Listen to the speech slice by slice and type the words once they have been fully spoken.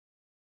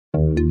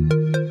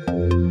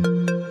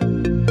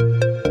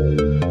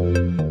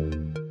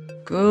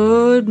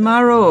Good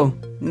morrow,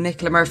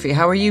 Nicola Murphy.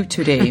 How are you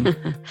today?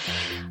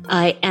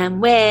 I am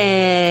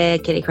well,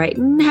 Kitty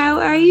Crichton. How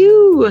are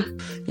you?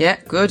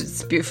 Yeah, good.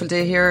 It's a beautiful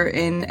day here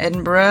in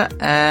Edinburgh.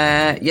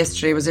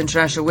 Yesterday was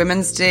International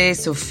Women's Day,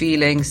 so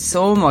feeling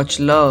so much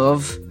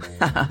love.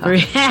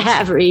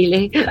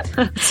 Really?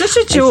 Such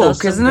a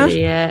joke, isn't it?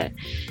 Yeah.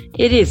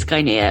 It is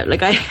kind of, yeah.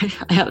 Like I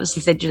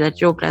obviously sent you that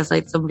joke last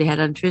night somebody had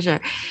on Twitter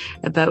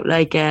about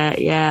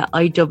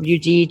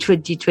IWD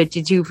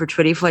 2022 for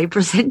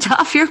 25%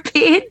 off your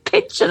pay and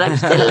pension. I'm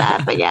still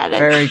laughing at it.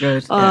 Very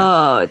good.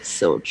 Oh, it's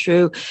so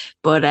true.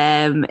 But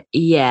I feel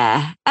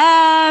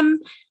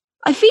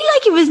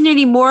like it was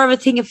nearly more of a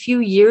thing a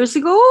few years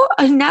ago,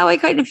 and now I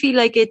kind of feel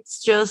like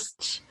it's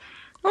just...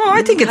 Oh,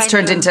 I think it's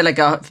turned into like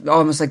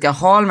almost like a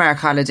Hallmark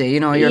holiday. You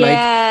know, you're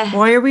like,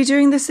 why are we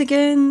doing this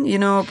again? You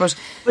know, but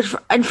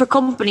for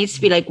companies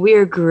to be like,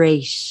 we're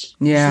great.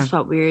 Yeah, this is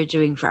what we're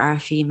doing for our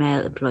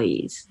female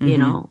employees. You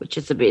know, which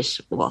is a bit,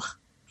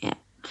 yeah.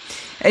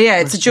 Yeah,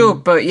 it's a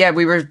joke, but yeah,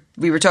 we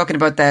were talking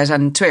about that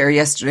on Twitter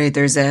yesterday.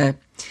 There's a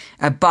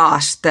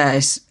bot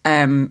that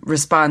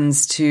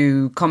responds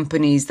to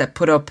companies that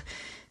put up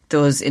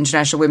those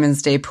International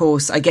Women's Day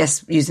posts, I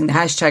guess using the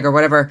hashtag or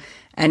whatever,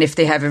 and if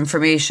they have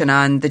information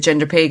on the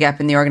gender pay gap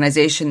in the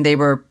organisation, they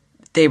were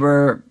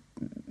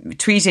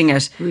tweeting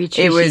it.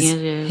 It was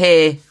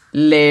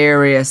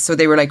hilarious. So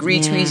they were like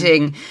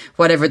retweeting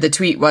whatever the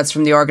tweet was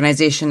from the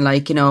organisation,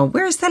 like, you know,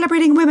 we're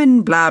celebrating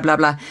women, blah, blah,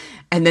 blah.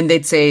 And then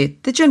they'd say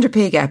the gender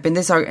pay gap in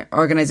this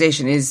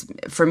organisation is,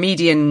 for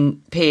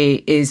median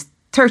pay, is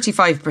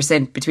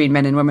 35% between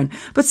men and women.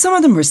 But some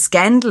of them were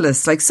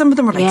scandalous. Like some of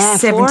them were like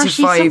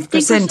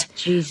 75%.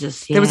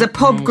 Jesus. Yeah, there was a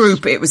pub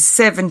group, it was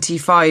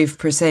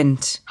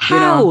 75%. How?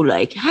 You know?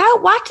 Like, how?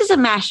 What does it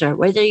matter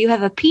whether you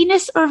have a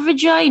penis or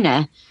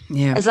vagina?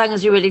 Yeah. As long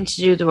as you're willing to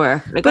do the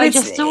work. Like, but I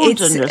just don't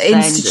understand.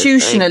 It's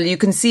institutional. You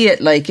can see it,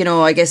 like, you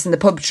know, I guess in the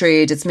pub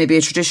trade, it's maybe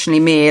a traditionally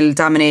male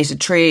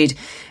dominated trade,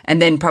 and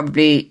then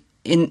probably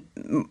in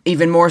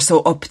even more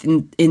so up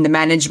in the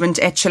management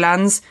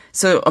echelons.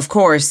 So of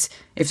course,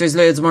 if there's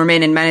loads more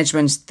men in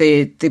management,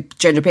 the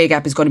gender pay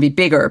gap is going to be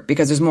bigger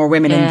because there's more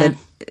women in the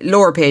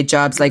lower paid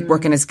jobs, like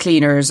working as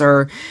cleaners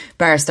or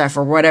bar staff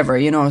or whatever,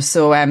 you know.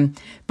 So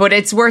but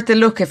it's worth a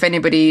look if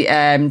anybody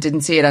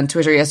didn't see it on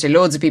Twitter yesterday.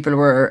 Loads of people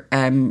were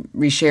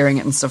resharing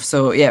it and stuff,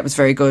 so yeah, it was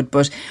very good.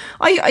 But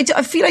I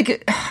feel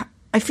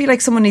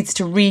like someone needs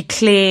to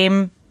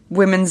reclaim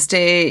Women's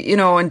Day, you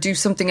know, and do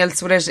something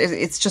else with it.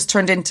 It's just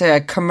turned into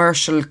a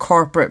commercial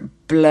corporate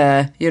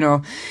blah, you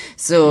know.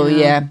 So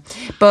yeah.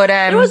 But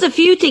there was a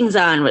few things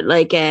on with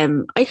like I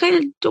kind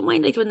of don't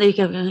mind like when they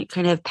kind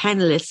of have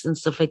panelists and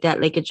stuff like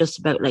that, like it's just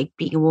about like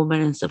being a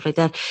woman and stuff like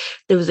that.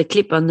 There was a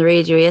clip on the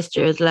radio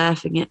yesterday, I was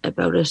laughing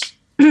about it.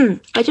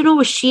 I don't know,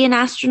 was she an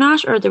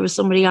astronaut or there was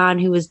somebody on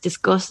who was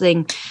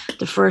discussing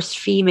the first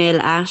female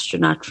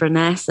astronaut for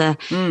NASA,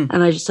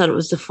 and I just thought it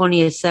was the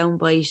funniest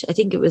soundbite. I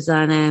think it was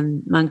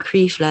on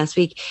Moncrief last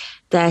week,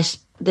 that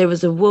there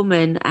was a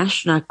woman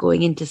astronaut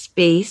going into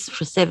space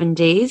for 7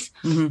 days,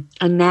 and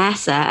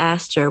NASA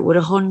asked her, would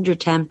 100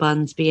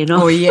 tampons be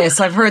enough? Oh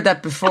yes, I've heard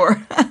that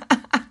before.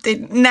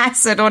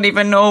 NASA don't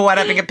even know what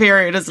having a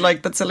period is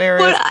like. That's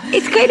hilarious. But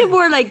it's kind of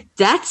more like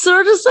that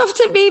sort of stuff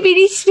that maybe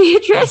needs to be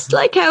addressed.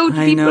 Like, how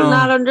do people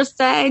not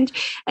understand?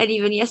 And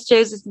even yesterday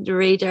I was listening to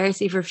Ray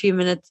Darcy for a few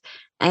minutes,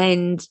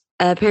 and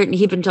apparently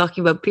he'd been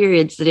talking about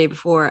periods the day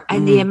before,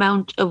 and the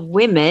amount of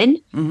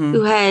women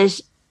who had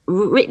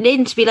written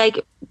in to be like,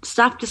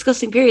 stop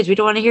discussing periods, we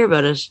don't want to hear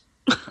about it.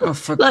 Oh,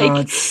 for like,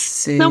 God's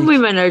sake. Some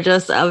women are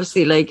just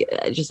obviously like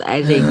just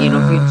adding, you know,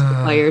 food to the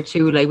fire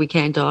too. Like, we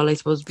can't all, I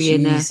suppose, be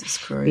in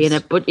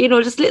it. But, you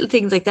know, just little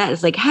things like that.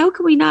 It's like, how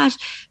can we not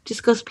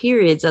discuss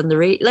periods on the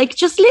radio? Like,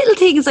 just little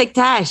things like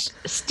that.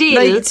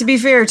 Still, like, to be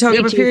fair,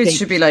 talking about periods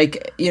should be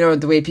like, you know,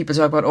 the way people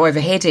talk about, oh, I have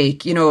a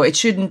headache. You know, it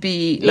shouldn't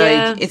be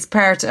like, it's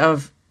part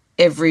of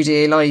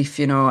everyday life,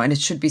 you know, and it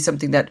should be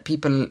something that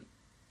people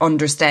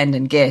understand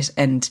and get,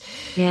 and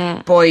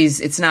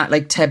boys, it's not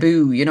like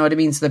taboo, you know what I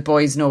mean, so that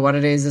boys know what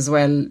it is as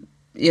well,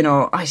 you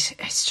know.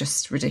 It's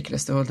just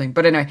ridiculous, the whole thing.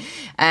 But anyway,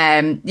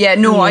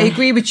 I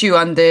agree with you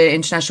on the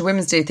International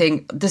Women's Day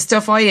thing. The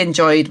stuff I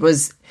enjoyed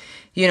was,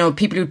 you know,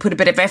 people who put a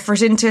bit of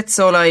effort into it.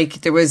 So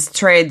like there was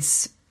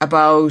threads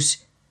about,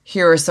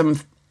 here are some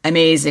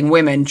amazing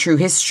women through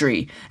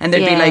history, and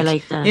there'd be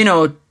like you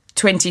know,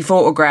 20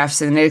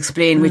 photographs, and they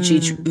explain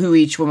who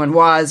each woman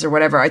was or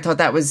whatever. I thought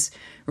that was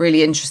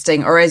really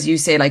interesting. Or as you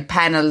say, like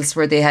panels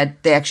where they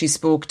actually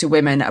spoke to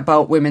women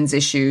about women's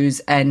issues,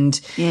 and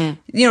you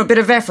know, a bit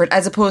of effort,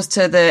 as opposed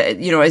to the,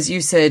 you know, as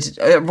you said,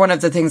 one of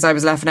the things I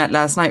was laughing at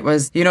last night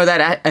was, you know,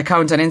 that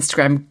account on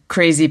Instagram,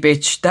 Crazy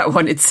Bitch, that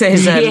one, it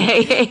says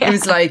it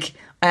was like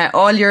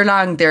all year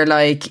long they're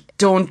like,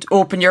 don't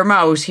open your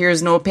mouth,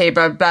 here's no pay,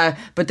 blah blah,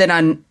 but then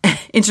on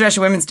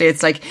International Women's Day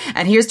it's like,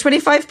 and here's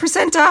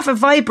 25% off a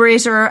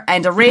vibrator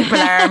and a rape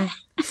alarm,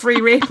 free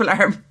rape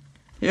alarm,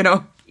 you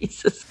know.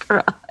 Jesus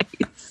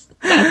Christ.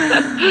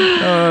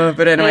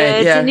 But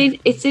anyway,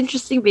 it's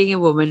interesting being a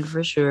woman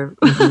for sure.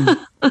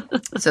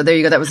 So there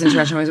you go. That was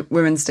International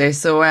Women's Day.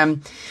 So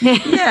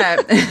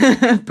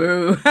yeah,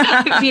 boo.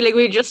 I feel like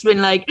we've just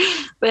been like,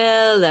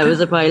 well, that was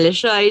a pile of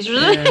shite.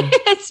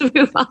 Let's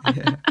move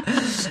on.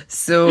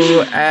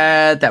 So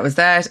that was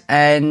that,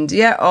 and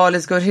yeah, all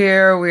is good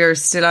here. We are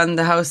still on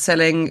the house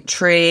selling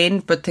train,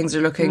 but things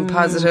are looking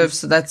positive,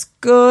 so that's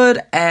good.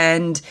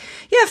 And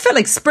yeah, I felt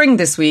like spring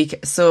this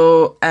week,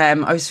 so I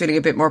was feeling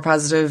a bit more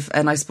positive,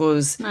 and I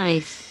suppose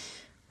nice.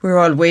 We were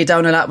all way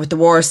down a lot with the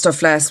war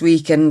stuff last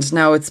week, and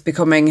now it's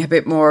becoming a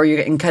bit more, you're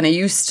getting kind of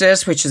used to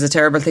it, which is a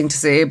terrible thing to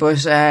say,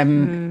 but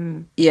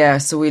yeah,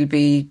 so we'll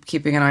be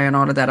keeping an eye on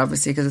all of that,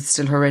 obviously, because it's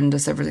still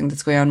horrendous, everything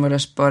that's going on with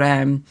it. But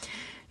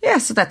yeah,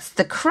 so that's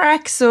the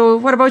crack. So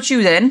what about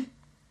you then?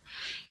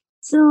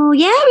 So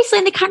yeah, we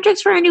signed the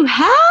contracts for our new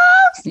house.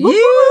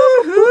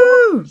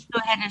 Yoo-hoo! So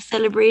I had a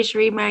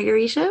celebratory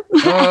margarita.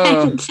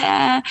 And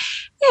yeah,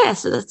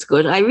 so that's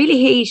good. I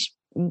really hate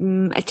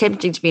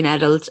attempting to be an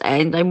adult,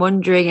 and I'm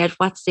wondering at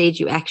what stage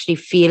you actually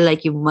feel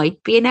like you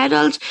might be an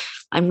adult.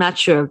 I'm not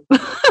sure.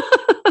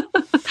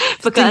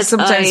 Because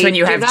sometimes when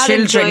you have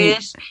children,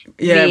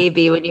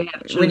 maybe when you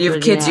have children, when you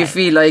have kids, you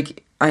feel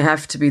like I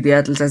have to be the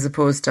adult as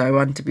opposed to I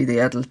want to be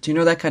the adult. Do you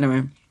know that kind of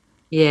way?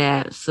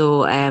 Yeah,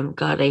 so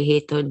God, I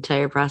hate the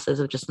entire process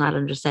of just not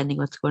understanding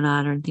what's going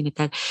on or anything like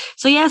that.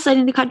 So yeah,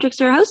 signing the contracts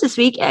to our house this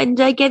week and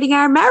getting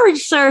our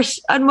marriage cert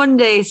on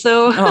Monday.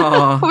 So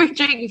we're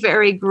doing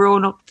very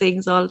grown-up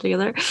things all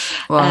together.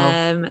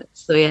 Wow.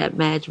 So yeah,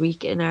 mad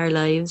week in our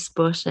lives,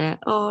 but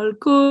all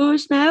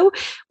good now.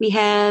 We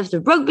have the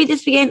rugby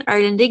this weekend,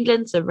 Ireland,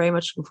 England. So I'm very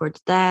much looking forward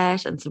to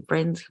that, and some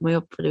friends coming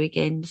up for the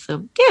weekend.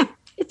 So yeah,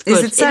 it's good.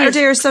 Is it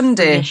Saturday or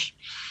Sunday?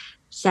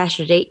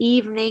 Saturday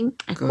evening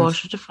at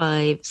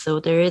 4:45. So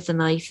there is a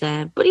nice,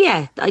 but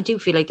yeah, I do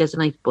feel like there's a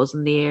nice buzz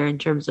in the air in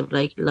terms of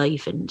like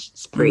life and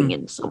spring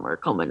and summer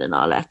coming and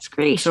all. That's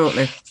great.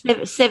 Totally.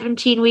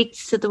 17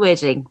 weeks to the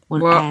wedding.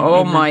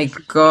 Oh my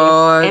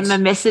God. Emma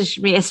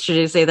messaged me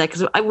yesterday to say that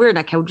because we're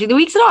not counting the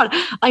weeks at all.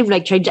 I'm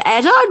like trying to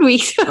add on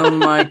weeks. Oh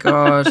my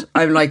God.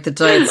 I'm like, the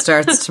diet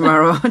starts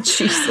tomorrow.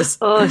 Jesus.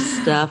 Oh,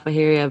 stop. I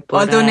hear you. But,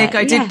 although, Nick,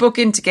 I did book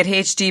in to get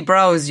HD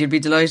brows. You'll be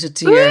delighted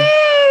to hear.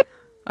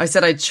 I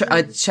said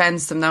I'd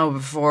chance them now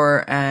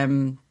before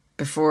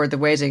the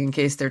wedding in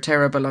case they're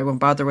terrible. I won't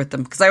bother with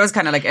them, because I was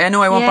kind of like,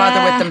 no, I won't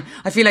bother with them.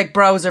 I feel like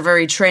brows are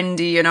very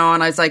trendy, you know.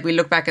 And I was like, we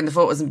look back in the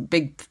photos and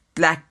big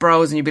black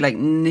brows, and you'd be like,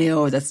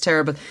 no, that's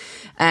terrible.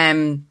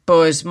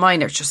 But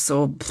mine are just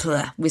so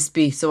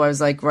wispy. So I was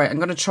like, right, I'm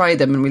going to try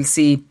them and we'll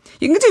see.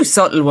 You can do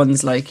subtle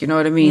ones, like, you know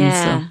what I mean?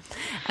 Yeah. So,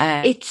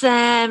 it's,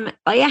 I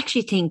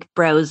actually think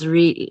brows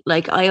really,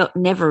 like, I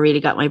never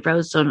really got my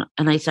brows done,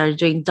 and I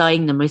started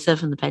dyeing them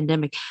myself in the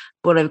pandemic.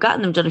 But I've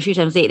gotten them done a few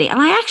times lately,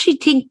 and I actually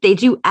think they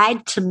do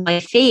add to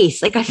my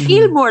face. Like, I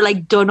feel more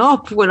like done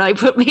up when I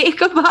put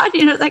makeup on,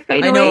 you know, that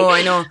kind of way.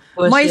 I know.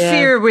 But my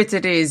fear with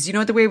it is, you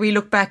know, the way we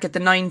look back at the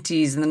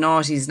 90s and the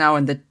noughties now,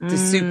 and the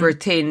super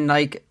thin,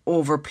 like,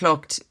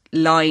 overplucked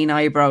line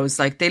eyebrows,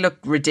 like, they look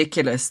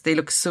ridiculous. They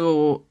look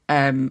so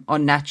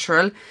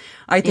unnatural.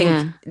 I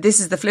think this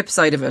is the flip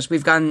side of it.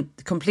 We've gone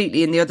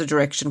completely in the other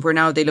direction, where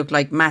now they look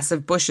like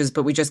massive bushes,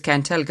 but we just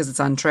can't tell because it's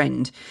on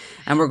trend.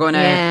 And we're going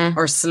to,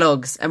 or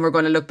slugs, and we're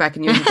going to look back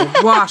and you go,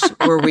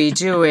 what were we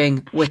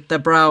doing with the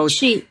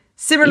brows?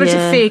 Similar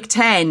to fake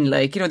tan,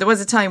 like, you know, there was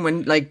a time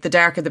when, like, the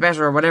darker the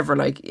better or whatever,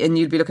 like, and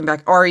you'd be looking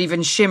back, or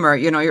even shimmer,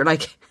 you know, you're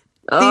like,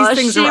 these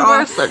things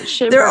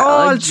they're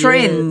all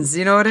trends,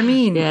 you know what I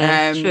mean?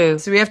 Yeah, true.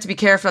 So we have to be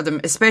careful of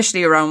them,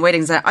 especially around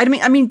weddings. I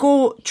mean,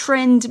 go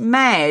trend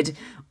mad.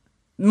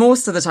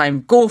 Most of the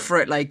time, go for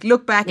it. Like,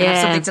 look back and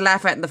have something to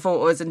laugh at in the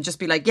photos, and just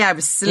be like, I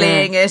was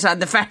slaying it on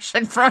the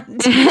fashion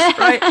front,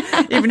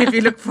 right? Even if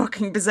you look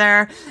fucking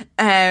bizarre.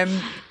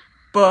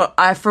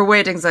 But for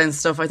weddings and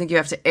stuff, I think you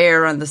have to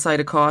err on the side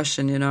of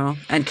caution, you know,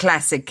 and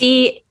classic.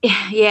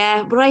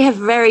 Yeah, but I have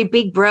very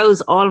big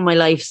brows all my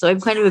life, so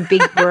I'm kind of a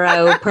big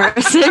brow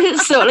person.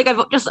 So, like,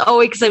 I've just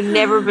always, because I've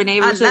never been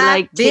able to,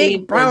 like,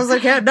 big brows. I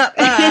can't. No,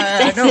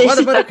 what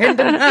about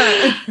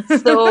a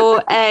So,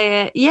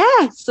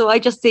 so I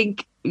just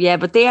think. Yeah,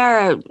 but they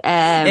are...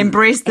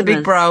 embrace the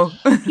big brow.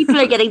 People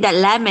are getting that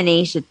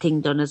laminated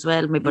thing done as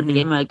well. My buddy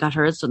Emma got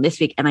hers done this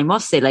week, and I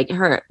must say, like,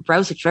 her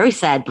brows looked very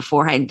sad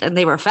beforehand, and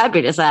they were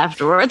fabulous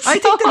afterwards. I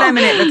think the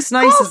laminate looks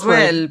nice as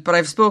well, but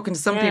I've spoken to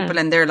some people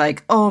and they're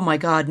like, oh my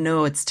God,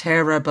 no, it's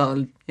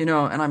terrible, you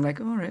know, and I'm like,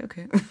 all right,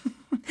 okay.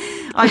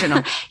 I don't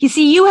know. You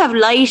see, you have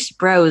light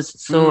brows,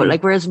 so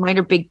like, whereas mine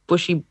are big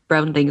bushy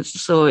brown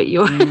things, so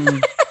you're...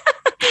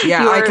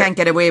 I can't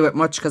get away with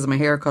much because of my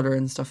hair colour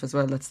and stuff as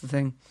well, that's the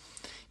thing.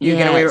 You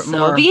get away with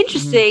more. It'll be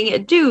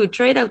interesting. Do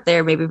try it out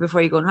there maybe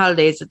before you go on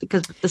holidays,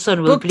 because the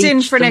sun will bleach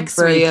in for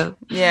next week.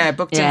 Yeah,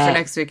 booked in for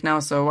next week now,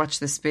 so watch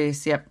this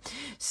space. Yep.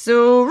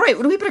 So, right,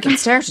 well, we better get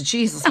started.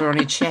 Jesus, we're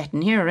only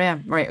chatting here. Yeah.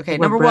 Right, okay,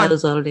 number one.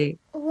 All day.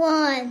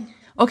 One.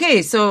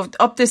 Okay, so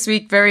up this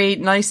week, very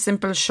nice,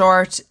 simple,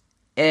 short,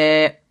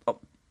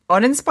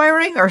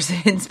 uninspiring or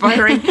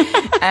inspiring.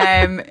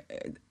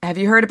 Have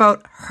you heard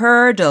about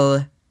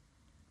Hurdle?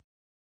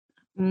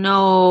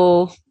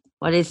 No.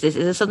 What is this?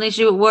 Is it something to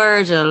do with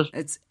Wordle?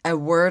 It's a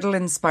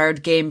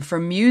Wordle-inspired game for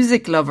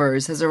music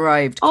lovers has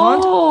arrived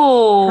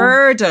called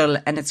Hurdle,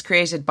 and it's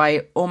created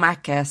by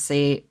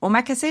Omakase.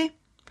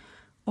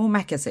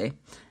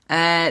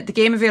 The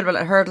game available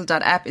at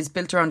Hurdle.app is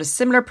built around a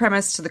similar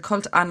premise to the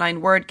cult online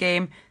word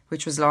game,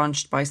 which was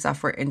launched by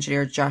software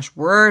engineer Josh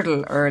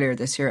Wordle earlier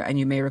this year. And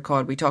you may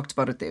recall we talked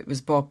about it. It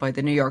was bought by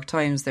the New York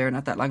Times there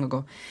not that long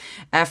ago.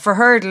 For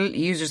Hurdle,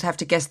 users have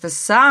to guess the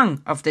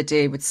song of the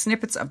day with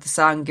snippets of the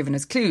song given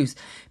as clues.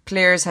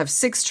 Players have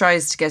 6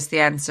 tries to guess the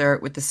answer,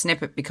 with the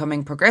snippet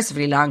becoming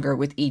progressively longer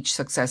with each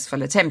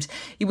successful attempt.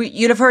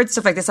 You'll have heard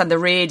stuff like this on the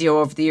radio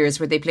over the years,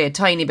 where they play a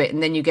tiny bit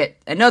and then you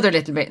get another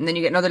little bit and then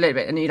you get another little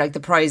bit, and the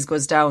prize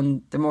goes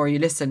down the more you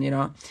listen,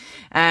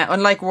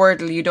 Unlike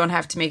Wordle, you don't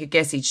have to make a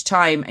guess each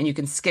time, and you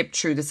can skip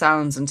through the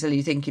sounds until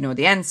you think you know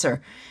the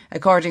answer.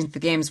 According to the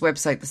game's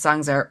website, the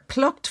songs are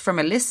plucked from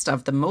a list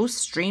of the most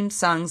streamed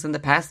songs in the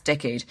past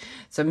decade,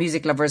 so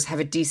music lovers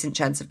have a decent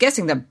chance of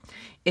guessing them.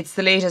 It's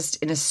the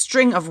latest in a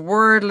string of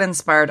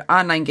Wordle-inspired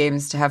online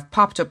games to have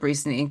popped up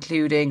recently,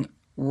 including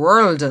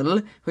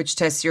Worldle, which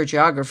tests your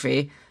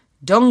geography,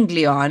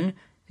 Dunglion,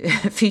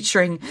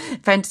 featuring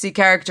fantasy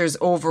characters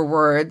over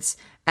words,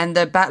 and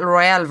the Battle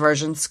Royale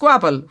version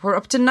Squabble, where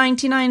up to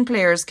 99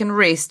 players can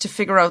race to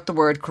figure out the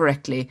word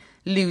correctly,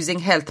 losing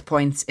health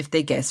points if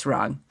they guess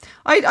wrong.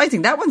 I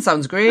think that one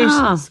sounds great,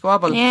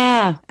 Squabble.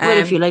 Yeah, well,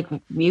 if you like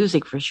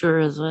music for sure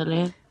as well,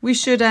 yeah. We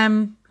should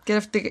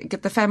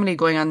get the family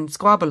going on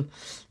Squabble.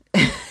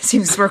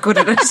 Seems we're good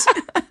at it.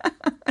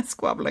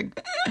 Squabbling.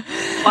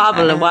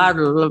 Squabble and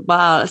waddle and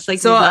ball. It's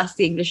like the last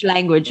English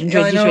language in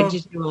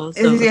 2022.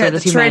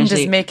 The trend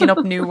is making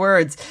up new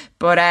words.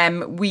 But I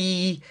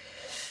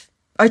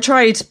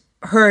tried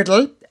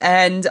Hurdle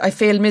and I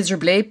failed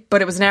miserably,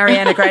 but it was an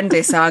Ariana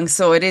Grande song,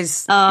 so it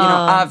is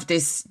of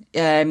this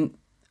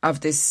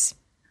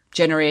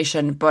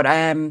generation. But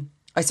I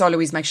saw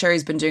Louise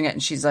McSherry's been doing it,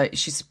 and she's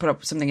put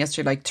up something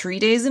yesterday like 3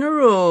 days in a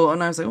row,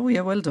 and I was like, oh yeah,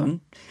 well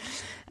done.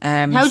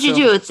 How'd you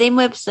do it? Same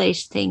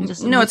website thing?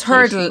 No, it's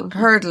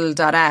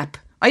Hurdle.app.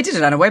 I did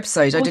it on a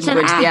website. I didn't go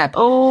into the app.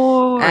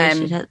 Oh,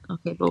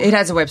 it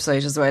has a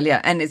website as well,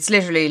 yeah. And it's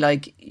literally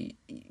like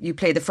you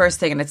play the first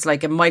thing and it's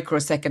like a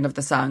microsecond of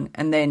the song,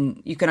 and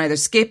then you can either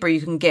skip or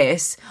you can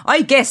guess.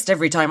 I guessed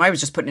every time. I was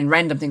just putting in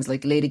random things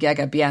like Lady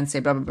Gaga,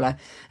 Beyonce, blah, blah, blah.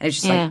 And it's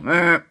just like...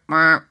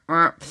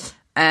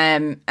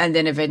 and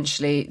then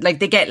eventually, like,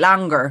 they get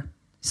longer.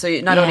 So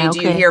not only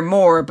do you hear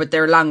more, but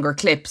they're longer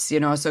clips,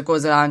 so it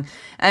goes along.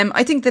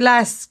 I think the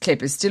last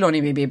clip is still only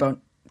maybe about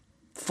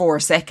 4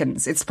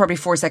 seconds. It's probably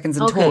 4 seconds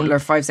in total, or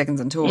 5 seconds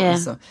in total. Yeah.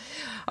 So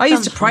I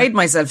used to pride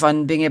myself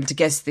on being able to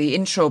guess the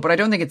intro, but I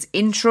don't think it's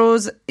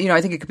intros. I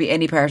think it could be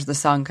any part of the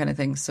song kind of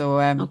thing. So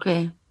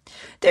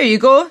there you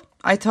go.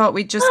 I thought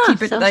we'd just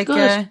keep it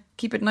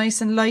keep it nice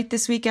and light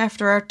this week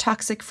after our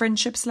toxic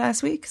friendships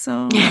last week.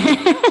 So.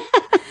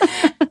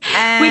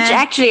 Which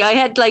actually I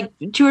had like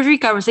 2 or 3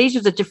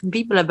 conversations with different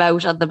people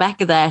about on the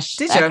back of that.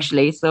 Did you?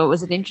 Actually, so it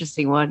was an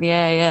interesting one.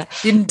 Yeah.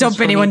 You didn't dump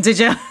anyone, did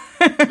you?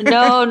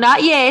 No,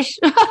 not yet.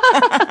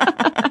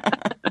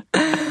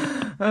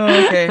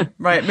 Okay,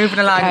 right, moving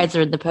along. The cards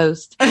are in the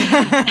post.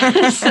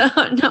 So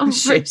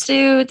number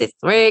 2 this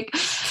week.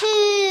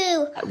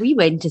 2. We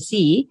went to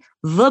see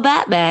The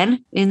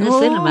Batman in the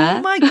cinema.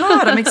 Oh my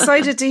God, I'm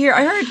excited to hear.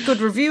 I heard a good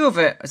review of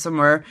it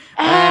somewhere.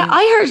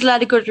 I heard a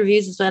lot of good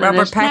reviews as well.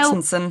 Robert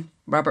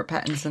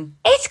Pattinson.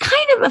 It's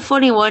kind of a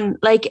funny one.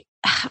 Like,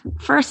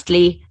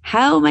 firstly,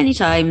 how many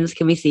times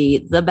can we see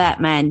the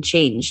Batman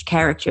changed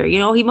character?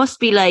 He must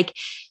be like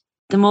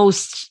the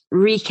most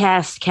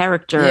recast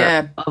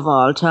character of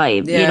all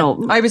time. Yeah.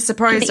 I was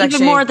surprised even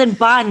actually. more than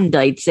Bond,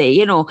 I'd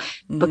say.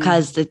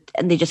 Because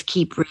they just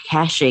keep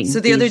rehashing. So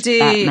the other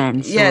day,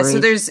 Batman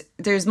stories. So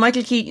there's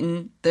Michael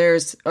Keaton.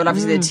 There's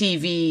obviously the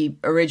TV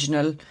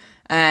original.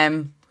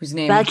 Whose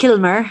name? Val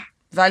Kilmer.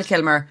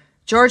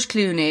 George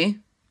Clooney.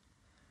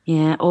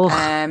 Yeah. Oh,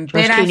 Ben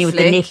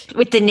Affleck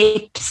with the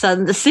nips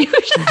on the suit.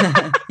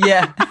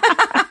 Yeah.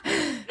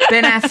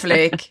 Ben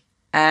Affleck.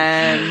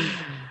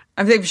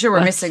 I'm sure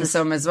we're missing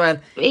some as well.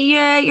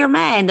 Yeah, your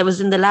man that was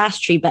in the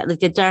last 3,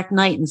 like the Dark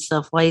Knight and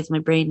stuff. Why is my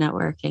brain not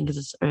working? Because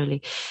it's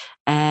early.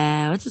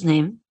 What's his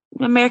name?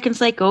 American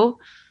Psycho.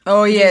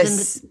 Oh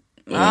yes.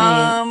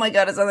 Oh my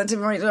God, it's on the tip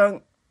of my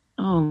tongue.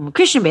 Oh,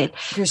 Christian Bale.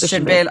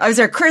 Christian Bale. I was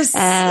there, Chris.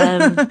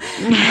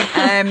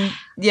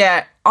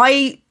 Yeah,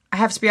 I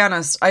have to be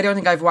honest. I don't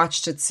think I've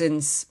watched it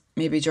since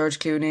maybe George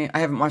Clooney. I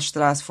haven't watched the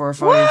last 4 or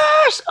 5.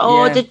 What?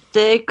 Oh, yeah.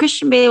 The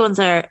Christian Bale ones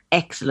are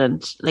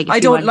excellent. Like, I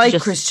don't like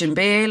Christian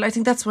Bale. I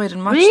think that's why I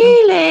didn't watch them.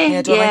 Really?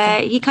 Yeah,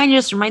 like he kind of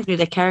just reminds me of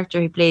the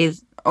character he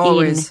plays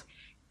always.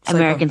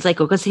 American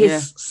Psycho, because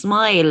his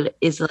smile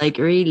is like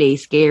really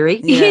scary.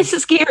 Yeah. It's a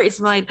scary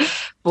smile,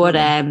 but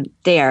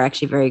they are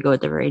actually very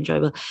good. They're very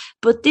enjoyable.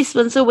 But this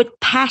one, so with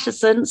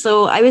Pattinson,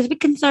 so I was a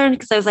bit concerned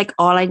because I was like,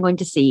 all I'm going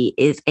to see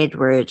is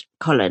Edward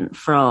Cullen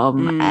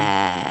from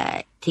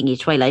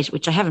Twilight,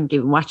 which I haven't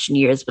even watched in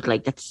years, but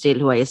like that's still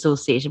who I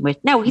associate him with.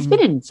 Now he's been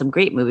in some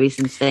great movies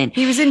since then.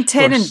 He was in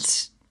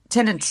Tenet.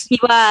 Tenet. He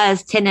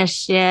was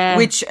Tenet, yeah.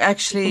 Which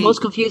actually... the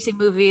most confusing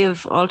movie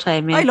of all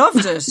time, yeah. I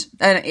loved it.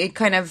 And it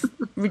kind of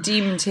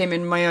redeemed him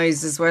in my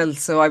eyes as well.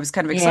 So I was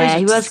kind of excited. Yeah,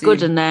 he was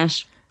good in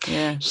that.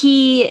 Yeah.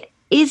 He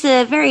is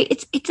a very...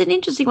 It's an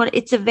interesting one.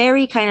 It's a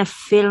very kind of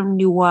film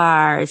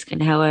noir is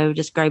kind of how I would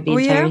describe the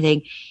entire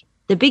thing.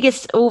 The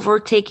biggest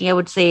overtaking, I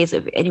would say, is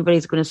if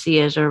anybody's going to see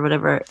it or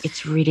whatever,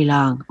 it's really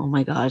long. Oh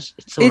my God,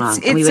 it's so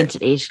long. And we went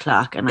at 8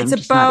 o'clock and I'm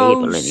just not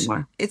able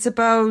anymore. It's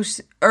about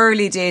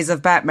early days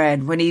of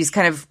Batman, when he's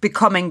kind of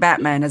becoming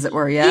Batman, as it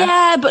were, yeah?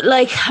 Yeah, but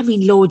like, I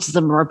mean, loads of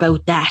them are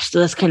about that.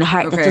 So that's kind of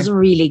hard. Okay. That doesn't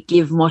really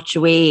give much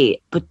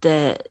away. But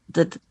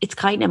it's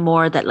kind of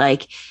more that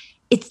like,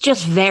 it's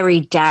just very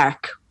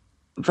dark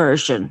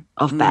version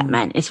of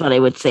Batman, is what I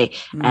would say.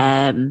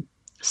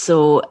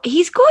 So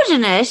he's good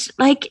in it.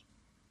 Like,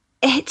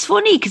 it's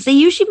funny because they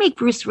usually make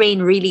Bruce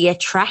Wayne really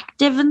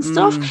attractive and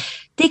stuff.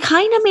 They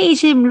kind of made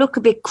him look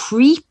a bit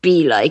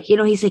creepy. Like, you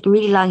know, he's like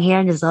really long hair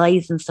in his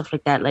eyes and stuff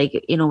like that.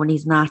 Like, you know, when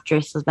he's not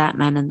dressed as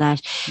Batman and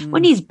that.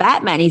 When he's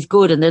Batman, he's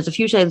good. And there's a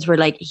few times where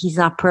like he's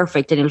not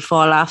perfect and he'll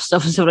fall off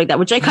stuff and stuff like that,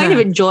 which I kind of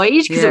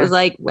enjoyed because it was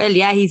like, well,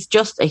 yeah, he's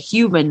just a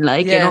human.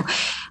 Like, you know.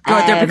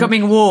 God, they're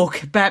becoming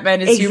woke.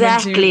 Batman is human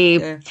too.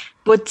 Exactly.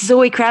 But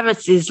Zoe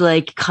Kravitz is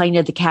like kind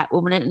of the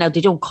Catwoman in it. Now,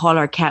 they don't call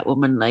her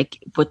Catwoman,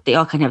 like, but they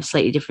all kind of have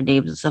slightly different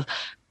names and stuff.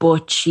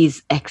 But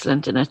she's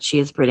excellent in it. She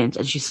is brilliant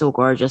and she's so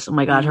gorgeous. Oh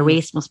my God, her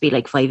waist must be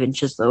like 5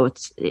 inches though.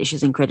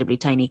 She's incredibly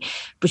tiny.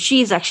 But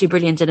she's actually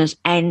brilliant in it.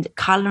 And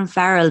Colin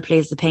Farrell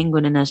plays the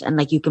Penguin in it. And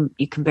like you can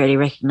barely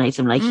recognize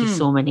him. Like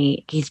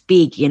he's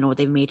big, you know,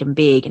 they've made him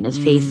big and his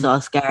face is all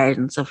scarred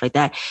and stuff like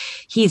that.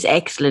 He's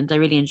excellent. I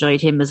really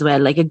enjoyed him as well.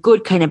 Like a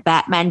good kind of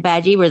Batman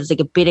baddie where there's like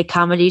a bit of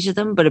comedy to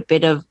them, but a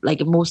bit of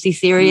like a mostly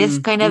serious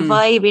kind of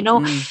vibe, you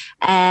know?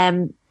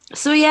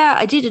 So yeah,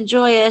 I did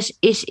enjoy it.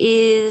 It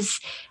is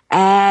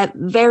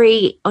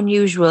very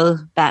unusual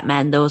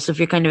Batman though. So if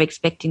you're kind of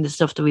expecting the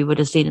stuff that we would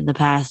have seen in the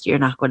past, you're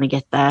not going to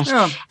get that.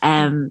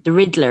 The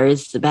Riddler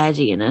is the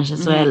baddie in it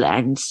as well.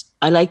 And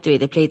I like the way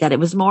they played that. It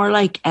was more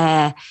like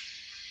a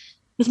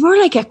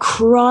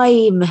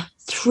crime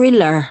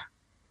thriller.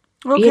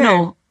 Okay. You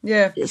know?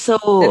 Yeah. So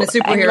in a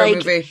superhero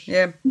movie.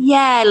 Yeah.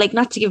 Yeah, like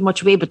not to give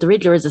much away, but the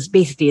Riddler is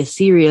basically a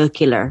serial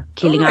killer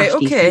killing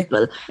off these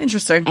people.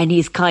 Interesting. And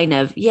he's kind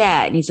of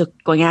and he's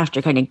going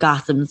after kind of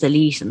Gotham's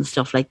elite and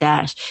stuff like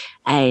that.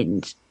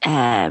 And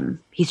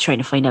he's trying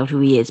to find out who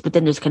he is. But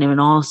then there's kind of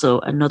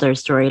another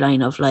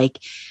storyline of like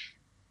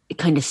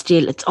kind of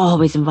still it's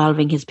always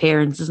involving his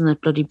parents, isn't it?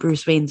 Bloody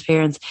Bruce Wayne's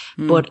parents,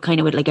 but kind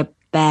of with like a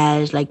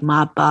bad like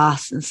mob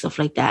boss and stuff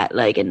like that.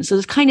 Like, and so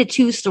there's kind of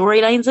 2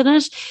 storylines in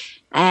it.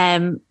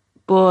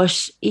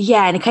 But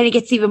yeah, and it kind of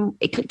gets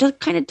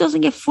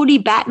doesn't get fully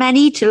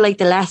Batman-y till like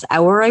the last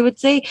hour, I would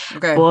say.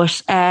 Okay.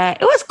 But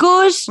it was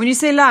good. When you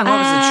say long, what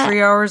was it,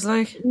 3 hours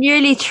like?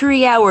 Nearly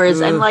 3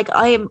 hours. Ugh. And like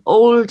I am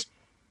old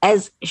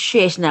as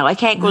shit now. I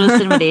can't go to the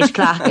cinema at 8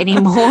 o'clock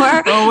anymore.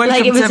 Oh, welcome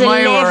like it was to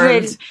my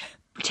 11. world.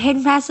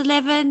 10 past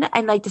 11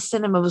 and like the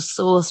cinema was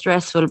so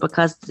stressful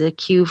because the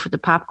queue for the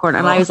popcorn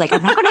and I was like,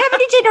 I'm not going to have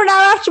any dinner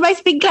now after my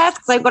spin class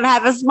because I'm going to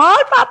have a small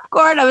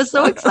popcorn. I was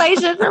so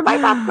excited for my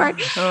popcorn.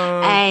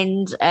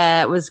 And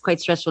it was quite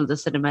stressful, the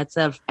cinema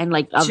itself, and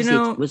like obviously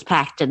it was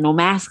packed and no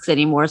masks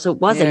anymore, so it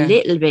was a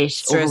little bit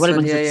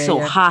overwhelming because it's so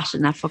hot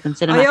in that fucking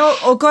cinema. I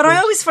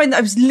always find that,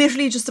 I was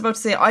literally just about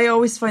to say, I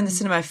always find the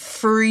cinema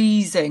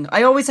freezing.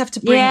 I always have to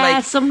bring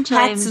hats and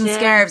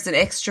scarves and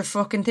extra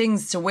fucking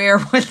things to wear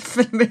while the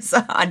film is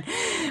on.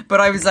 But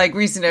I was like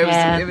recently,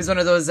 it was one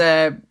of those,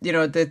 you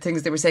know, the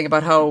things they were saying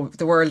about how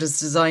the world is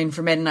designed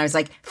for men, and I was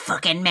like,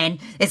 fucking men,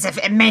 it's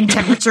a men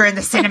temperature in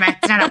the cinema,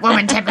 it's not a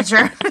woman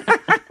temperature.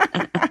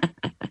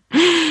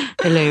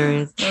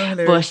 Hilarious.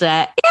 But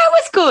it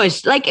was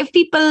good. Like if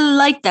people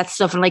like that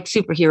stuff and like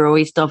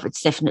superhero-y stuff,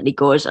 it's definitely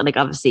good. And like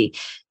obviously,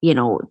 you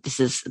know,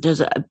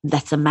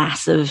 that's a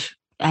massive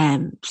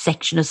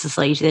section of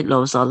society that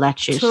loves all that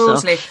shit.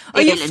 Totally. So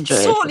you've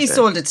totally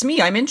sold it to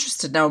me. I'm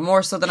interested now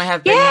more so than I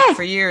have been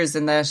for years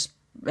in that.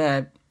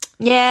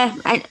 Yeah,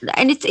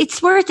 and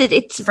it's worth it.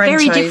 It's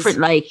franchise. Very different,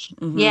 like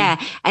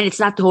and it's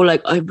not the whole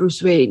like I'm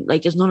Bruce Wayne.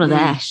 Like there's none of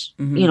that,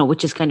 you know,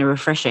 which is kind of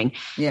refreshing.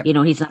 Yeah. You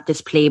know, he's not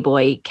this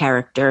playboy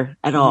character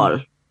at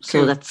all.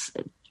 So that's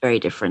very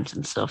different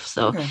and stuff.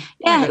 So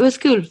it was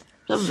cool.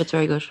 Some of it's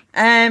very good.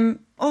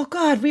 Oh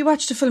God, we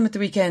watched a film at the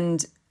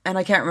weekend. And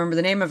I can't remember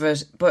the name of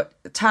it, but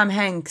Tom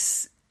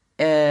Hanks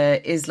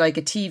is like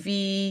a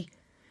TV,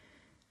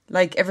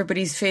 like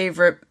everybody's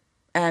favourite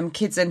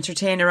kids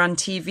entertainer on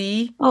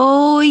TV.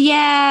 Oh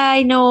yeah,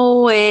 I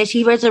know it.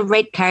 He wears a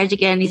red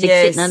cardigan. He's like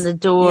sitting on the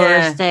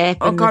doorstep.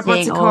 Oh God,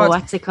 what's it called?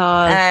 What's it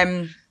called?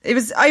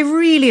 I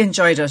really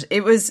enjoyed it.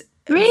 It was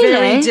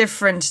very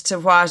different to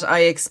what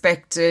I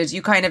expected.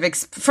 You kind of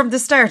from the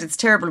start, it's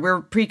terrible.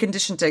 We're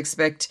preconditioned to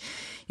expect.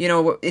 You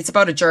know, it's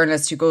about a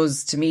journalist who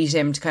goes to meet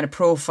him to kind of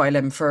profile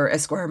him for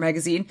Esquire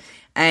magazine.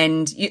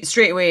 And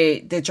straight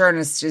away, the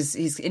journalist his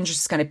interest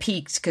is kind of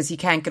piqued because he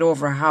can't get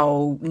over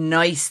how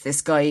nice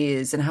this guy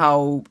is and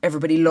how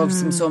everybody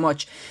loves him so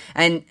much.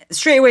 And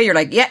straight away, you're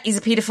like, yeah, he's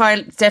a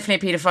paedophile. It's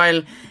definitely a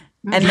paedophile.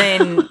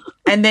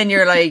 And then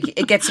you're like,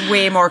 it gets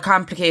way more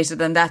complicated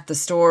than that, the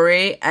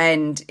story,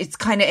 and it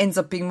kind of ends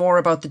up being more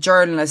about the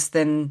journalist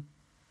than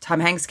Tom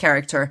Hanks'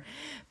 character.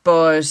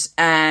 But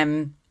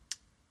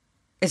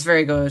it's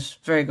very good,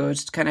 very good.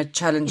 It kind of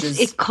challenges.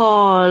 It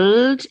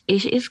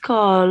is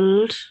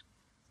called.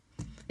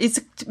 It's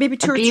maybe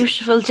A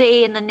Beautiful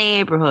Day in the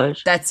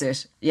Neighborhood. That's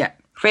it. Yeah.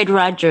 Fred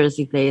Rogers,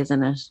 he plays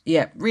in it.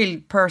 Yeah,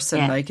 real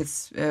person. Like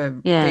it's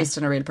based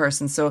on a real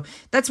person. So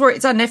that's where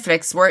it's on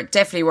Netflix.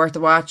 Definitely worth a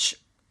watch.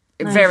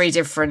 Nice. Very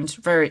different.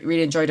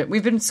 Really enjoyed it.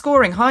 We've been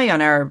scoring high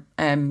on our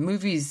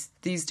movies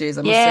these days,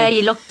 I must say.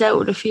 You lucked out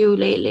with a few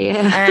lately.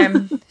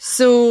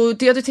 So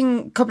the other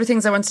couple of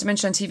things I wanted to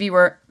mention on TV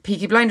were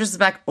Peaky Blinders is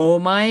back. Oh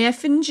my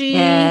effing G.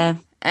 Yeah.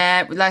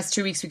 Last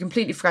 2 weeks, we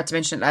completely forgot to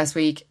mention it last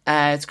week.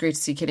 It's great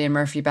to see Cillian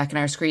Murphy back in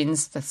our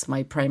screens. That's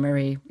my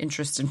primary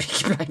interest in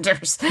Peaky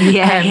Blinders.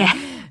 Yeah.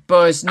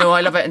 But no, I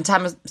love it. And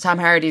Tom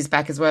Hardy's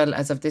back as well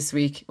as of this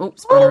week. Oh,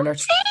 spoiler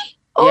alert.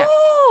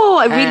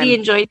 I really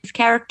enjoyed his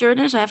character in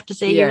it, I have to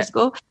say, years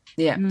ago.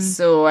 Yeah.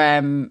 So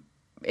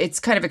it's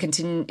kind of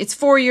it's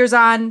 4 years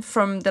on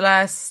from the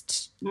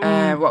last,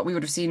 what we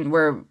would have seen,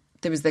 where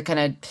there was the kind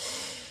of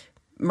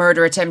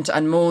murder attempt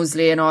on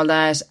Mosley and all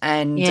that.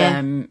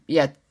 And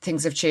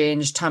things have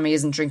changed. Tommy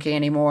isn't drinking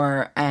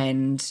anymore,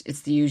 and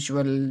it's the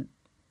usual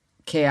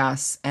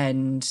chaos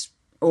and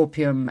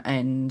opium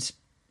and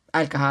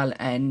alcohol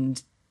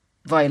and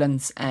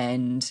violence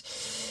and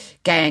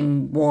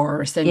gang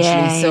war,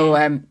 essentially.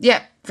 So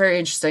very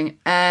interesting.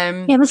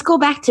 Let's go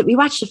back to it. We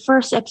watched the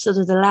first episode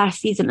of the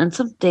last season, and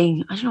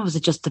something, I don't know, was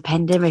it just the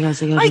pandemic? I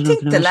think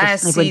the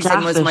last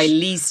season was my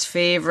least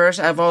favourite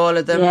of all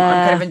of them. I'm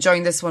kind of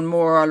enjoying this one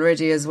more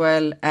already as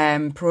well.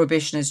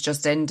 Prohibition has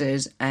just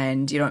ended,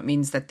 and it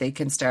means that they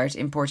can start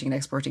importing and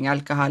exporting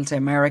alcohol to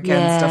America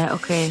and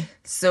stuff. Okay.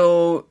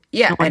 So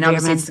and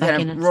obviously it's the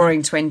kind of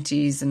roaring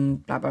 20s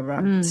and blah blah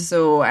blah.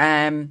 So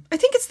I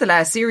think it's the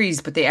last series,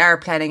 but they are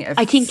planning a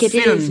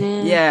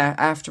film.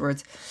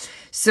 Afterwards.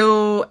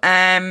 So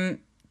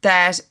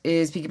that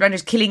is Peaky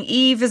Blinders. Killing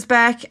Eve is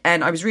back,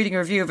 and I was reading a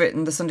review of it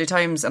in the Sunday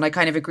Times, and I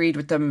kind of agreed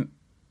with them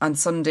on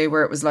Sunday,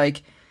 where it was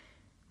like,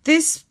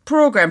 this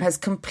programme has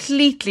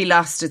completely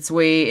lost its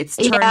way. It's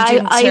turned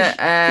into...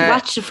 I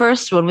watched the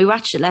first one. We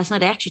watched it last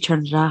night. I actually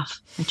turned it off.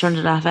 I turned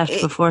it off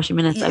after 40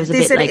 minutes. I was a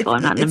bit like,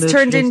 I'm not in the mood. It's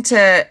turned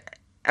into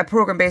a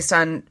programme based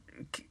on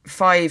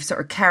 5 sort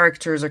of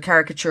characters or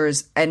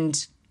caricatures,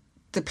 and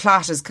the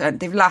plot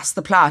they've lost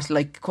the plot,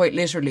 like, quite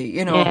literally,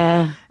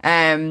 Yeah.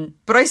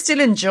 But I still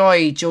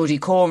enjoy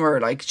Jodie Comer.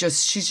 Like,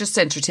 she's just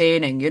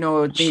entertaining,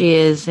 she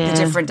is, the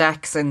different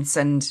accents,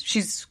 and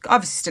she's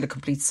obviously still a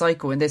complete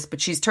psycho in this, but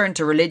she's turned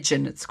to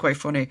religion. It's quite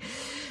funny.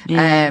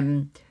 Yeah.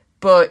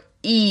 But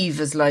Eve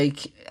is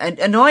like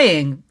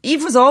annoying.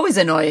 Eve was always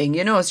annoying,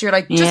 so you're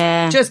like,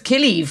 just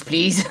kill Eve,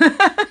 please. But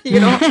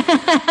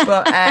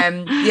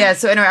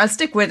so anyway, I'll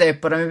stick with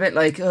it, but I'm a bit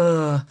like,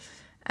 ugh.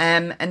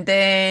 And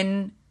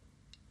then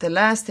the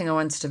last thing I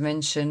wanted to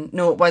mention,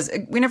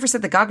 we never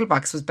said the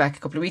Gogglebox was back a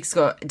couple of weeks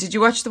ago. Did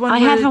you watch the one? I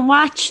haven't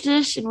watched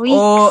it in weeks.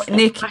 Oh,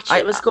 Nick,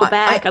 let's go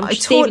back. I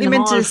totally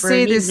meant to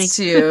say this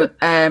to you.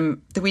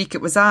 The week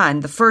it was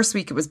on, the first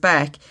week it was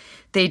back,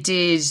 they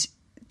did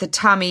the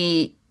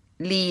Tommy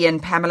Lee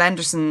and Pamela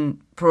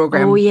Anderson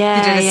program. Oh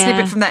yeah, they did a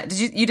snippet from that.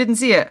 You didn't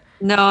see it?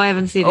 No, I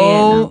haven't seen it yet.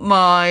 Oh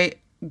my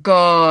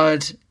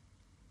God!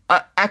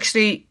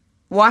 Actually,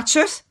 watch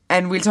it,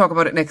 and we'll talk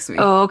about it next week.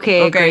 Oh,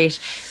 okay. Great.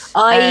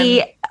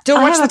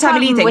 Don't watch the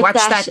Tommy Lee thing. Watch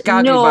that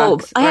Gogglebox. No,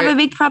 I have a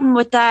big problem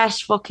with that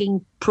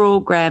fucking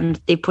program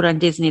they put on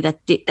Disney,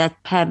 that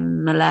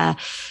Pamela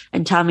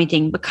and Tommy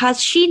thing,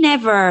 because she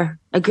never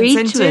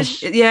agreed to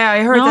it. Yeah,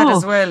 I heard that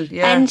as well.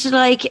 Yeah, and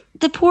like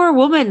the poor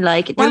woman,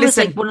 like that was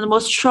like one of the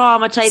most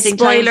traumatizing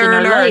times in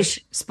her life.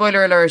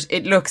 Spoiler alert!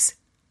 It looks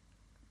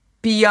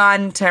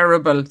beyond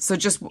terrible. So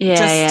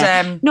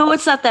no,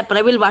 it's not that, but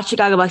I will watch the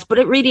Gogglebox. But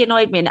it really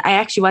annoyed me, and I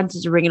actually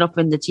wanted to bring it up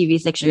in the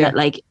TV section that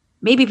like,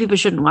 maybe people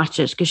shouldn't watch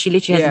it, because she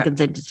literally hasn't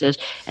consented to it,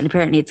 and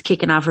apparently it's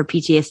kicking off her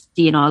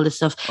PTSD and all this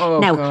stuff.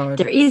 God.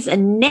 There is a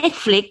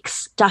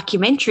Netflix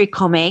documentary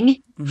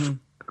coming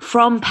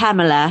from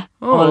Pamela,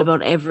 all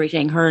about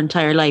everything, her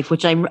entire life,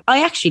 which I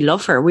actually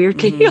love her,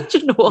 weirdly. I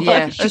don't know why.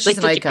 Yeah. She's like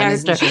such an a icon,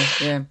 character. isn't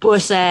she? Yeah. But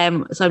so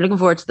I'm looking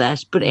forward to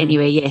that. But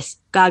anyway, yes,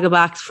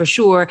 Gogglebox for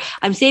sure.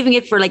 I'm saving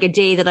it for like a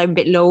day that I'm a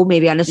bit low,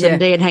 maybe on a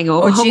Sunday, and hang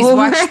over. Oh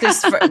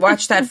jeez,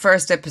 watch that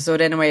first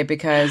episode anyway,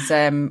 because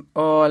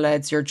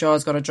lads, your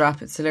jaw's gonna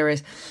drop. It's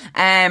hilarious.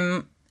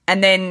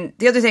 And then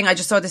the other thing, I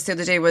just saw this the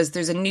other day, was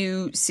there's a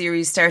new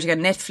series starting on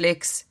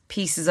Netflix,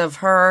 Pieces of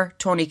Her.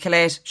 Toni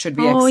Collette, should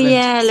be excellent. Oh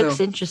yeah, it looks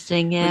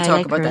interesting. Yeah, we'll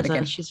talk about that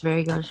again. She's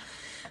very good.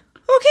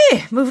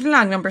 Okay, moving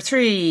along, number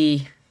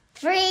 3.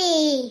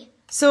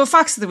 So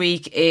Fox of the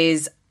Week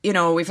is,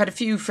 we've had a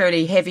few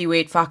fairly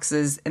heavyweight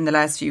foxes in the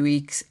last few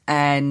weeks,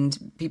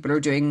 and people are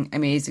doing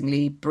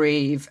amazingly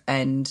brave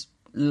and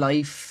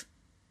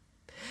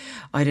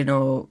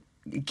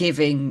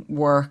giving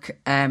work.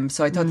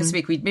 So I thought this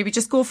week we'd maybe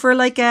just go for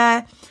like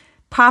a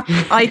pop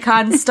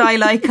icon,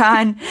 style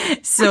icon.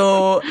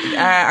 So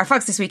our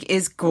fox this week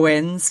is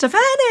Gwen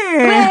Stefani.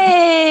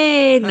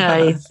 Hey,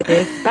 nice.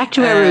 Back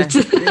to our roots.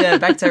 Yeah,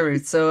 back to our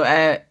roots.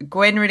 So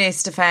Gwen Renee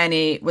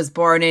Stefani was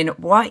born in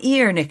what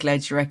year, Nicola,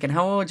 do you reckon?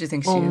 How old do you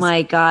think she is? Oh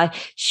my God.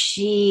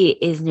 She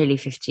is nearly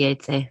 50,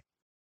 I'd say.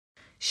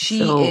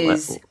 She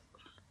is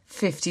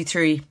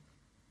 53.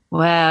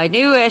 Wow, I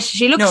knew it.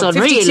 She looks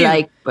unreal. 52.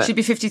 Like, she'd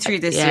be 53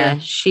 this year. Yeah,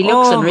 she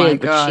looks unreal,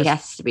 but she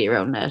has to be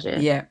around that.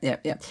 Yeah.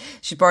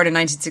 She was born in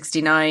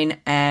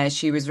 1969.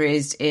 She was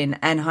raised in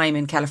Anaheim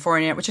in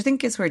California, which I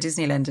think is where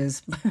Disneyland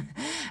is.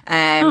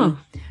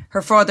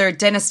 Her father,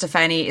 Dennis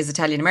Stefani, is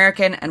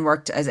Italian-American and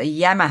worked as a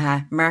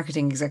Yamaha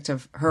marketing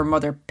executive. Her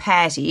mother,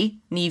 Patty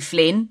Neve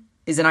Flynn,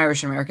 is an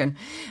Irish-American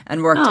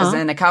and worked as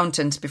an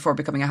accountant before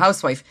becoming a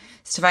housewife.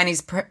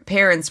 Stefani's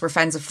parents were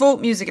fans of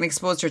folk music and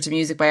exposed her to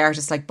music by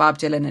artists like Bob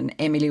Dylan and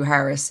Emmylou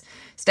Harris.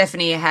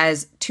 Stephanie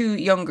has 2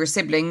 younger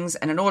siblings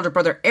and an older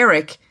brother,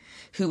 Eric,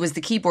 who was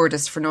the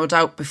keyboardist for No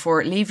Doubt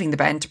before leaving the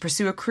band to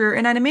pursue a career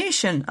in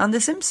animation on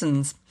The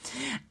Simpsons.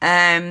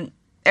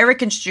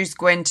 Eric introduced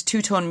Gwen to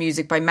two-tone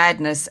music by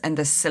Madness and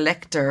The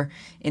Selector.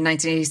 In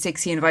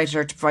 1986, he invited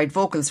her to provide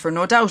vocals for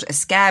No Doubt, a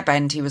ska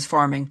band he was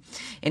forming.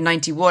 In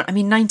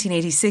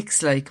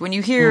 1986, like, when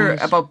you hear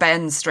about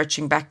bands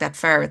stretching back that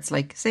far, it's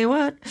like, say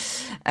what?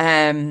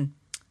 In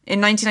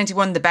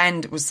 1991, the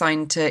band was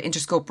signed to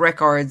Interscope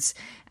Records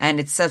and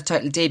its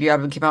self-titled debut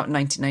album came out in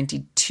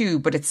 1992,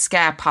 but its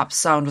ska pop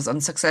sound was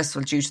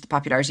unsuccessful due to the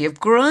popularity of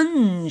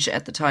grunge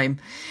at the time.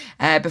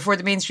 Before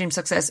the mainstream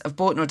success of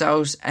both No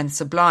Doubt and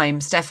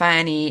Sublime,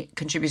 Stefani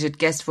contributed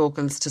guest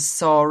vocals to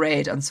Saw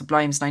Red on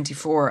Sublime's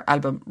 94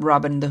 album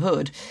Robin the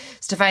Hood.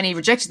 Stefani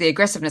rejected the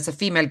aggressiveness of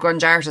female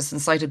grunge artists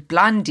and cited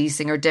Blondie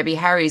singer Debbie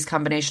Harry's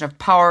combination of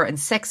power and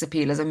sex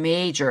appeal as a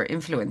major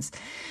influence.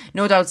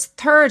 No Doubt's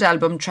third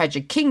album,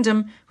 Tragic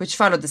Kingdom, which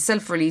followed the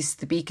self-release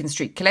The Beacon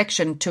Street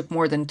Collection, took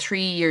more than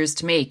 3 years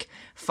to make.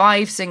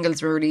 5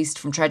 singles were released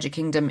from Tragic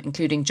Kingdom,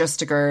 including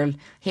Just a Girl,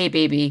 Hey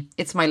Baby,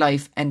 It's My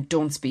Life and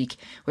Don't Speak,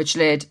 which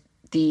led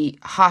the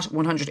Hot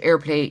 100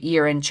 Airplay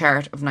year-end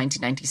chart of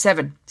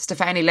 1997.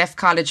 Stefani left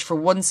college for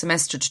 1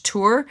 semester to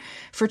tour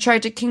for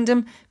Tragic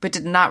Kingdom, but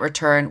did not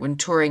return when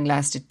touring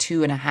lasted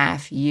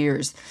 2.5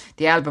 years.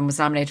 The album was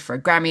nominated for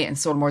a Grammy and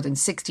sold more than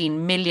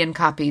 16 million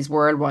copies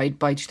worldwide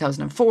by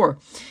 2004.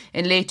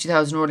 In late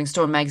 2000, Rolling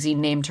Stone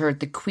magazine named her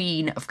the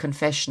Queen of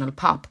Confessional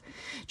Pop.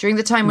 During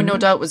the time when No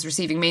Doubt was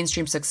receiving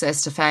mainstream success,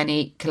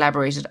 Stefani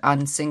collaborated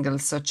on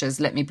singles such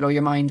as Let Me Blow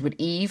Your Mind with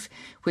Eve,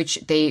 which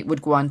they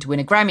would go on to win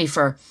a Grammy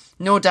for.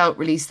 No Doubt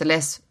released the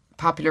less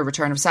popular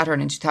Return of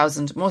Saturn in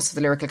 2000. Most of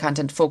the lyrical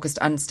content focused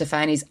on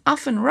Stefani's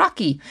often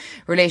rocky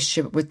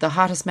relationship with the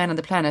hottest man on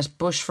the planet,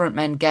 Bush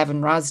frontman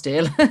Gavin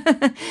Rossdale.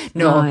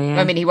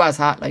 I mean, he was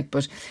hot,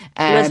 but...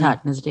 he was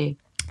hot in his day.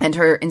 And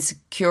her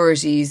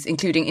insecurities,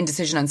 including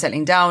indecision on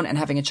settling down and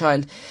having a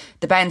child.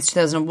 The band's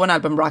 2001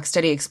 album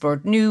Rocksteady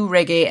explored new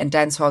reggae and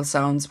dancehall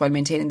sounds while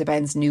maintaining the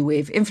band's new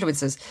wave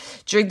influences.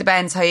 During the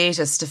band's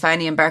hiatus,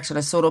 Stefani embarked on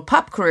a solo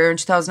pop career in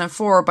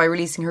 2004 by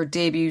releasing her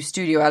debut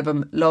studio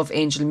album Love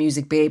Angel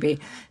Music Baby.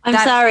 I'm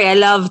sorry, I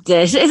loved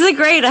it. It's a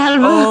great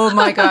album. Oh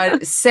my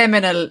God,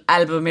 seminal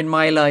album in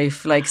my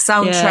life. Like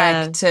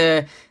soundtrack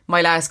to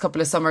my last couple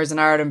of summers in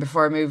Ireland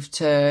before I moved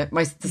to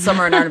the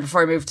summer in Ireland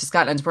before I moved to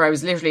Scotland, where I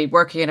was literally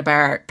working in a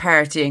bar,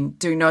 partying,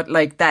 doing not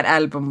like that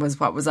album was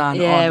what was on all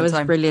the time. Yeah, it was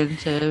brilliant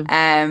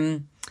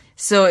too.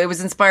 So it was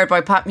inspired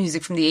by pop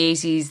music from the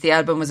 80s. The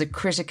album was a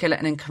critical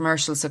and a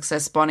commercial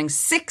success, spawning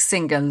 6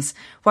 singles.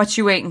 What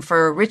You Waiting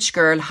For, Rich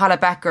Girl, Holla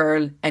Back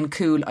Girl and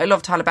Cool. I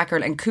loved Holla Back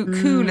Girl and Cool.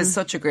 Cool is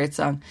such a great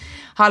song.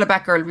 Holla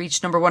Back Girl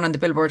reached number 1 on the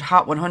Billboard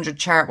Hot 100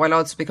 chart while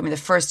also becoming the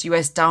first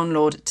US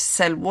download to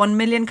sell 1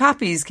 million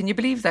copies. Can you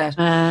believe that?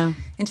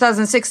 In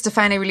 2006,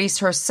 Stefani released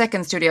her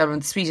second studio album,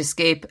 The Sweet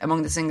Escape.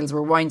 Among the singles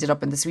were Wind It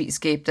Up and The Sweet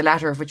Escape, the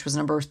latter of which was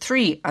number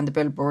 3 on the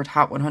Billboard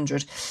Hot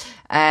 100.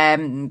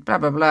 Blah,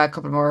 blah, blah. A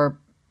couple more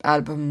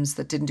albums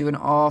that didn't do an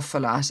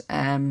awful lot.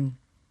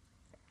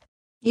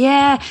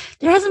 Yeah,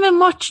 there hasn't been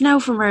much now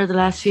from her the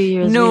last few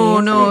years.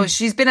 No,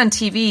 she's been on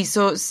TV.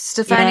 So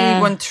Stefani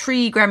won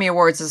 3 Grammy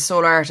Awards as a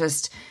solo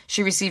artist.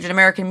 She received an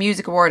American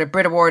Music Award, a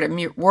Brit Award,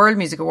 a World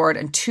Music Award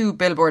and 2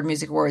 Billboard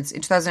Music Awards.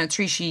 In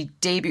 2003, she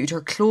debuted her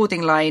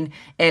clothing line,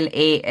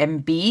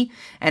 LAMB,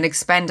 and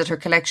expanded her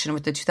collection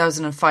with the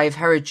 2005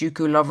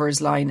 Harajuku Lovers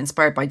line,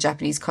 inspired by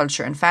Japanese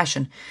culture and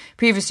fashion.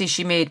 Previously,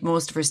 she made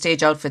most of her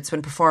stage outfits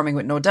when performing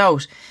with No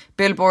Doubt.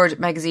 Billboard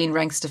magazine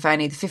ranked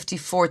Stefani the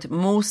 54th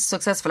most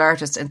successful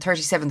artist and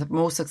 37th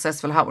most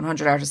successful Hot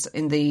 100 artist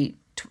in the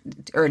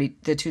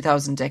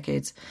 2000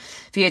 decades.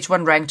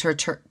 VH1 ranked her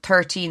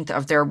 13th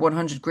of their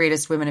 100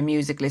 greatest women in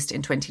music list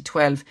in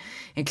 2012.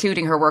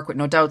 Including her work with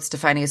No Doubt,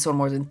 Stefani has sold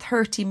more than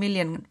 30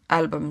 million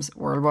albums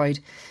worldwide.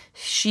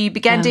 She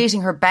began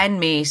dating her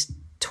bandmate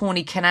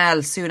Tony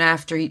Canal soon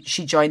after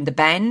she joined the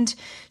band.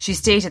 She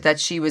stated that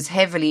she was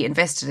heavily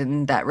invested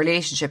in that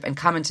relationship and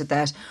commented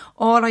that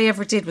all I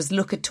ever did was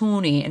look at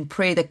Tony and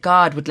pray that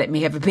God would let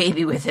me have a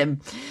baby with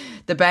him.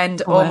 The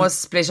band almost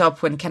split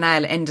up when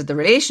Canal ended the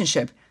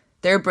relationship.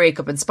 Their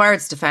breakup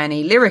inspired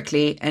Stefani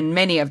lyrically, and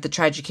many of the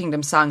Tragic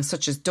Kingdom songs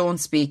such as Don't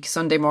Speak,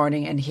 Sunday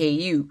Morning and Hey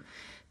You,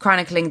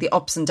 chronicling the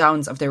ups and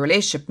downs of their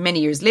relationship.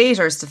 Many years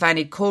later,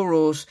 Stefani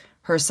co-wrote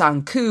her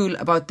song Cool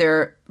about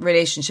their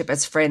relationship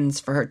as friends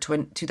for her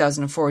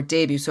 2004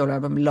 debut solo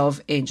album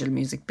Love, Angel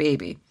Music,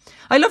 Baby.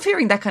 I love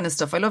hearing that kind of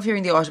stuff. I love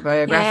hearing the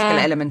autobiographical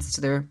elements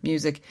to their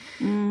music.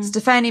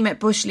 Stefani met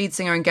Bush lead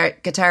singer and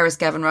guitarist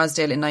Gavin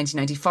Rossdale in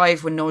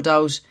 1995 when No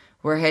Doubt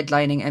were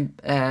headlining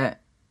and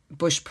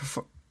Bush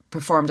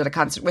performed at a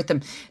concert with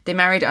them. They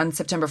married on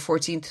September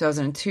 14,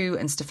 2002,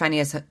 and Stefani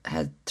has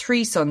had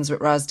 3 sons with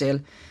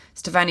Rossdale.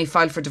 Stefani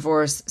filed for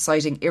divorce,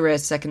 citing they were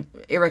together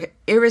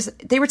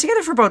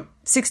for about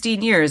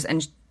 16 years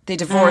and they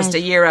divorced a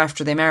year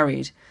after they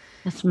married.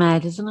 That's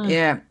mad, isn't it?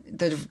 Yeah,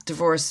 the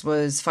divorce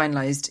was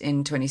finalised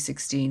in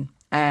 2016.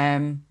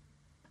 In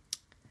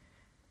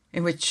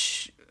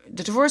which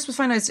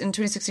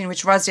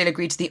Rossdale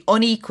agreed to the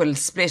unequal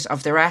split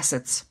of their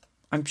assets.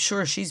 I'm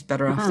sure she's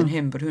better off than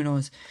him, but who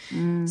knows.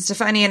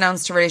 Stefani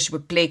announced her relationship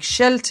with Blake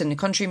Shelton, a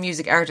country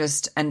music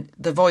artist and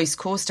The Voice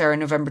co-star, in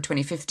November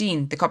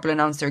 2015. The couple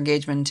announced their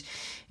engagement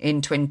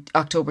in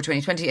October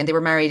 2020, and they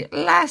were married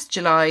last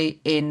July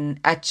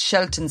at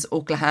Shelton's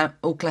Oklahoma.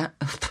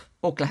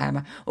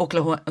 Oklahoma.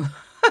 Ranch.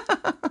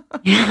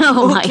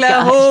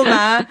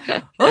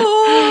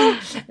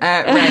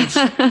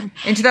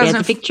 In 2000,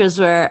 the pictures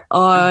were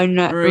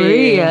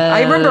unreal.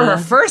 I remember her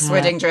first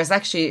wedding dress.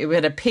 Actually, it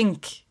had a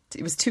pink.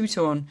 It was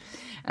two-tone.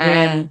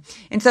 In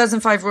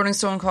 2005, Rolling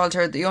Stone called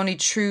her the only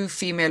true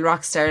female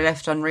rock star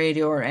left on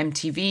radio or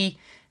MTV,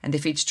 and they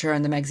featured her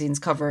on the magazine's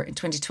cover. In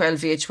 2012,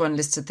 VH1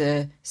 listed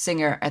the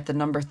singer at the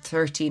number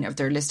 13 of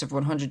their list of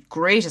 100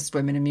 greatest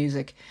women in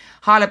music.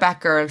 Holla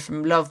Back Girl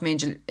from Love,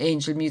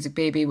 Angel Music,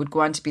 Baby would go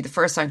on to be the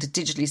first song to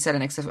digitally sell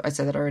an I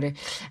said that already.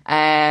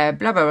 Blah,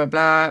 blah, blah,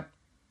 blah.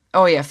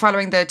 Oh yeah,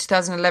 following the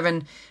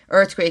 2011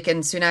 earthquake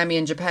and tsunami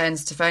in Japan,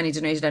 Stefani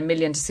donated $1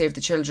 million to save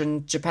the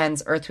children,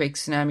 Japan's Earthquake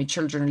Tsunami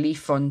Children Relief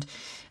Fund.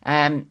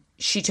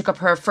 She took up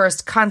her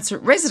first concert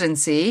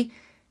residency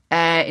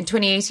in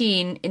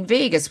 2018 in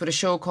Vegas with a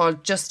show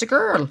called Just a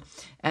Girl.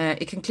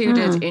 It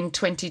concluded in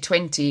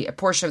 2020. A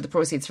portion of the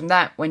proceeds from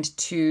that went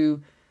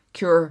to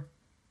Cure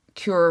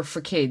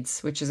for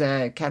Kids, which is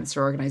a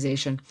cancer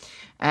organisation.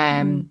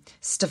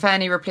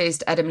 Stefani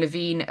replaced Adam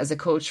Levine as a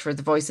coach for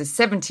The Voice's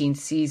 17th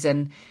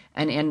season.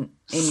 And in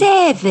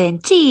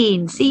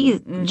 17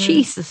 season,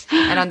 Jesus.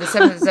 And on the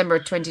 7th of December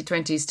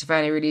 2020,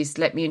 Stefani released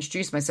Let Me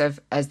Introduce Myself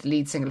as the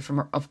lead single from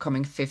her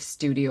upcoming 5th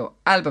studio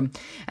album.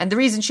 And the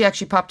reason she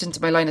actually popped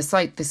into my line of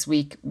sight this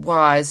week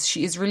was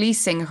she is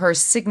releasing her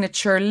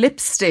signature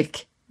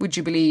lipstick. Would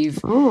you believe?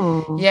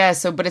 Oh. Yeah,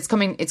 but it's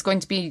going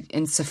to be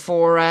in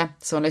Sephora.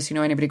 So unless you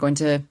know anybody going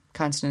to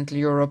continental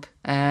Europe.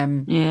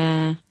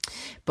 Yeah.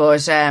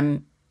 But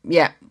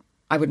yeah,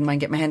 I wouldn't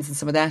mind getting my hands on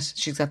some of that.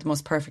 She's got the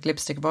most perfect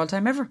lipstick of all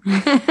time ever.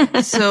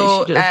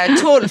 So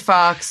total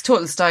fox,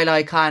 total style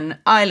icon.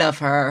 I love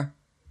her.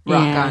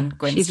 Rock on,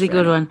 Gwen. She's a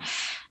good one.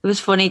 It was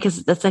funny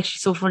because that's actually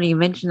so funny you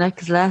mentioned that,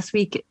 because last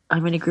week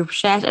I'm in a group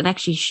chat and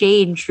actually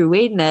Shane threw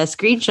in a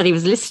screenshot. He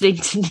was listening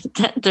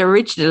to the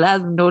original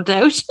album, No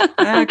Doubt.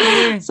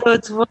 Okay. So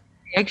it's funny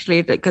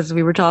actually, because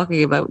we were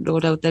talking about No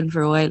Doubt then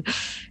for a while.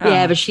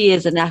 Yeah, but she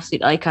is an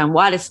absolute icon.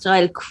 What a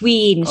style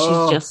queen.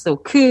 She's just so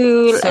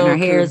cool, and her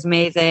hair is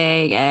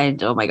amazing,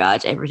 and oh my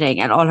god,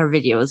 everything. And all her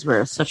videos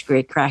were such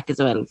great crack as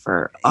well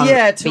for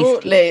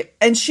totally.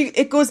 And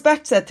it goes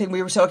back to that thing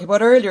we were talking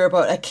about earlier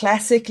about a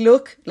classic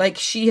look. Like,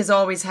 she has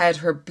always had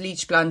her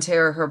bleach blonde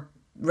hair, her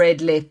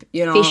red lip,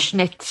 you know.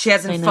 Fishnets. She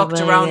hasn't fucked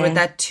around with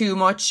that too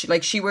much.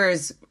 Like, she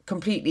wears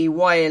completely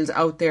wild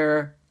out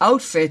there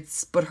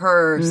outfits, but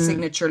her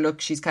signature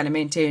look she's kind of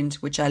maintained,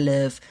 which I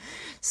love.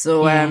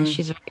 So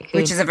she's very cool.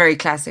 Which is a very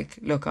classic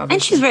look, obviously.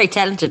 And she's very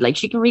talented. Like,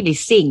 she can really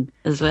sing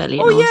as well, you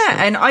know, yeah, so.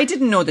 And I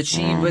didn't know that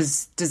she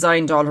was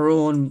designed all her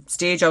own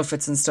stage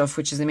outfits and stuff,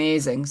 which is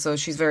amazing. So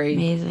she's very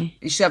amazing.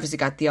 She obviously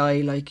got the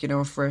eye, like, you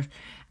know, for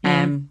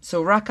it.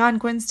 So rock on,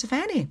 Gwen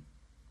Stefani.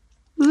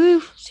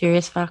 Woo,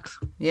 serious facts.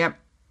 Yep.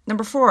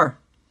 Number 4.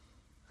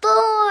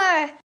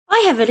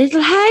 I have a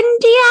little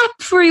handy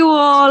app for you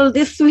all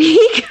this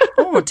week.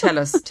 Oh, tell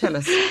us.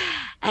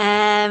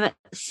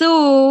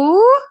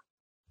 So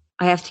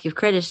I have to give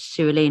credit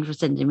to Elaine for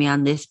sending me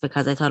on this,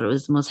 because I thought it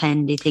was the most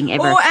handy thing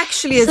ever. Oh,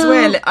 actually, as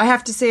well, I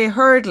have to say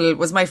Hurdle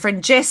was my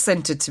friend Jess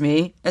sent it to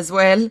me as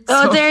well.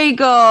 Oh, there you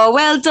go.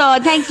 Well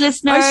done. Thanks,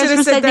 listeners. I should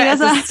have said that at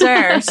the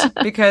start,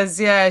 because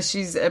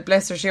she's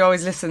bless her, she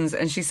always listens,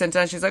 and she sent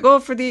on. She's like,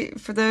 for the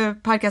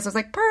podcast. I was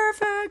like,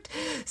 perfect.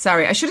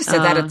 Sorry, I should have said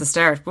that at the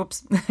start.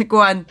 Whoops.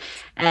 Go on.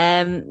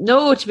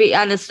 No, to be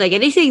honest, like,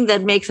 anything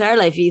that makes our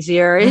life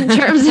easier in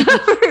terms of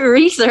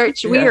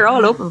research, we are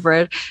all open for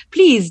it.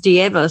 Please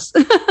DM us.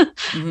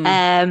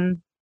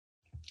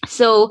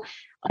 So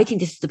I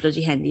think this is the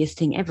bloody handiest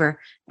thing ever.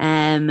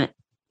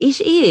 it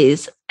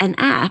is an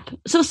app.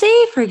 So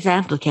say, for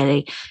example,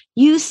 Kelly,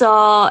 you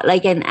saw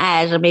like an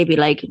ad or maybe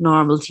like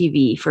normal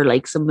TV for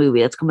like some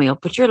movie that's coming up,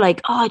 but you're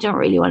like, oh, I don't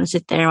really want to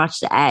sit there and watch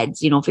the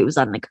ads. If it was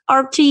on like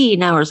RT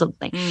now or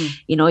something,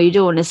 you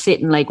don't want to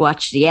sit and like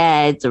watch the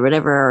ads or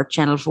whatever, or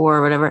Channel 4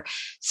 or whatever.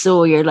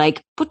 So you're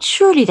like, but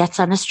surely that's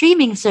on a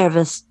streaming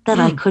service that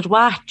I could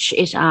watch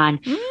it on.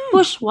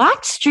 But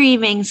what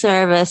streaming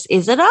service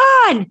is it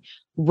on?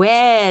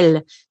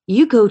 Well,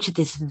 you go to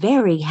this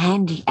very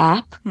handy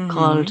app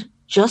called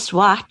Just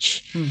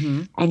Watch,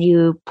 and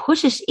you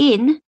put it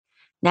in.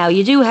 Now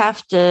you do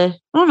have to.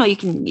 Oh no,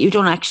 you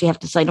don't actually have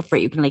to sign up for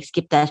it. You can like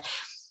skip that.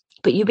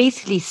 But you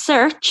basically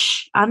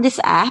search on this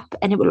app,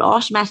 and it will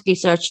automatically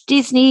search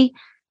Disney,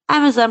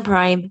 Amazon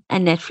Prime,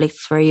 and Netflix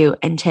for you,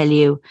 and tell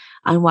you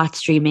on what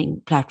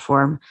streaming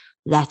platform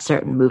that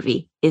certain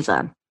movie is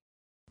on.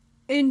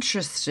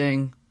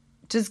 Interesting.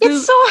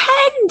 It's so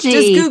handy.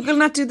 Does Google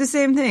not do the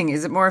same thing?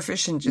 Is it more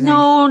efficient, do you think?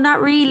 No,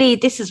 not really.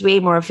 This is way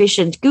more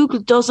efficient. Google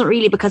doesn't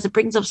really, because it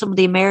brings up some of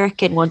the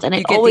American ones, and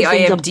it always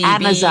brings up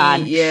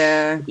Amazon.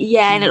 Yeah.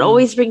 Yeah, and it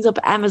always brings up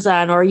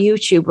Amazon or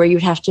YouTube, where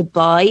you'd have to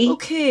buy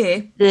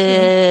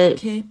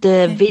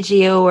the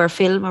video or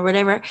film or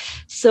whatever.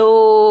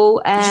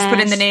 So you just put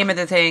in the name of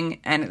the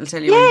thing and it'll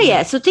tell you.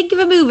 Yeah. So think of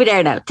a movie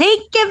there now.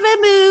 Think of a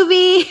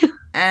movie.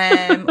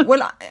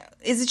 Well,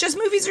 is it just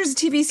movies or is it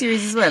TV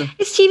series as well?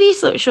 It's TV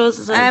shows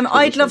as well.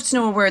 I'd love to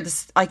know where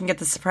I can get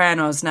The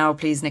Sopranos now,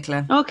 please,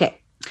 Nicola. Okay.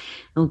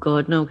 Oh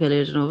God, no, Kelly,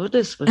 I don't know about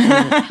this. But,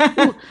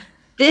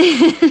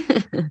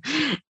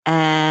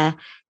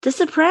 The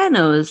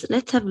Sopranos.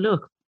 Let's have a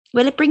look.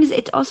 Well,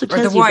 it also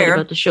tells you a bit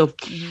about the show.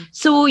 Mm-hmm.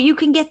 So you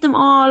can get them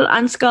all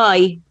on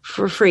Sky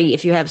for free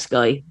if you have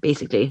Sky,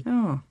 basically.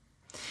 Oh.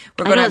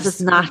 We're going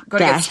to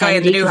get Sky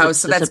in the new house,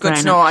 so that's good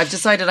to know. I've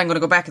decided I'm going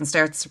to go back and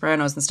start The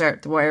Sopranos and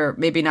start The Wire.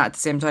 Maybe not at the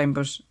same time,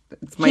 but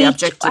it's my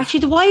objective. Actually,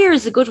 The Wire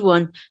is a good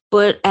one,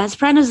 but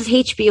Sopranos is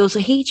HBO, so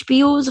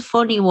HBO is a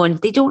funny one.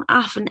 They don't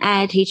often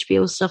add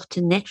HBO stuff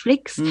to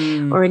Netflix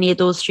or any of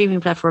those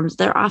streaming platforms.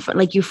 They're often,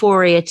 like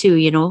Euphoria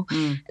too,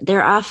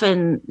 they're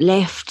often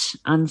left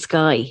on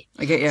Sky.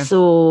 I get you.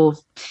 So...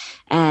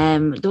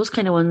 those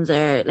kind of ones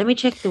are. Let me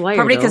check The Wire.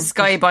 Probably because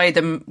Sky buy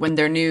them when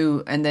they're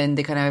new, and then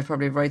they kind of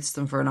probably rights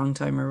them for a long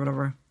time or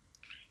whatever.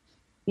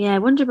 Yeah, I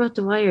wonder about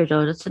The Wire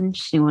though. That's an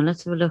interesting one.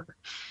 Let's have a look.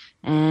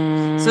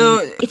 So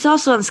it's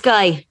also on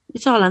Sky.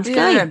 It's all on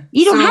Sky. Yeah,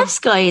 you don't have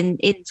Sky in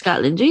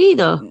Scotland, do you?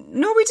 Though?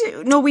 No, we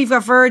do. No, we've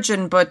got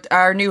Virgin, but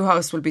our new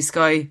house will be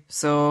Sky.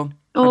 So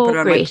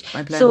great.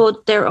 My plan.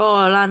 So they're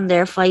all on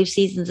there. 5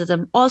 seasons of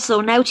them.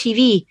 Also, Now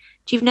TV.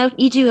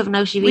 You do have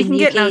Now TV. We can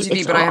get Now TV,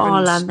 it's but I haven't.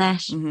 All on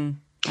that. Mm-hmm.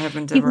 I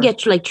haven't. You can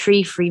get like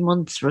 3 free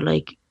months for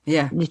like.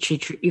 Yeah.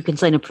 Literally, you can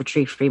sign up for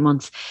 3 free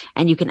months,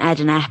 and you can add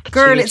an app.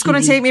 Girl, it's going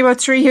to take me about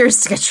 3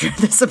 years to get through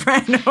The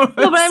Sopranos.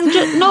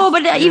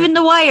 But even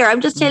The Wire.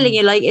 I'm just telling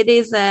you, like, it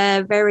is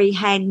very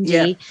handy.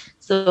 Yeah.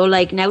 So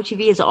like Now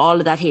TV is all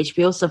of that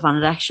HBO stuff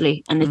on it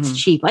actually, and it's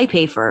cheap. I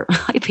pay for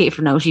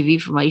Now TV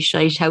for my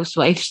shite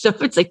housewife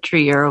stuff. It's like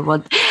 €3 a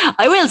month.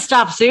 I will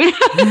stop soon.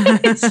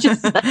 It's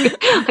just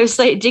like, I have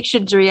slight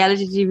addiction to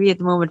reality TV at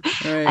the moment.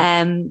 Right.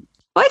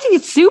 I think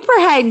it's super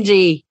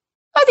handy.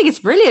 I think it's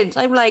brilliant.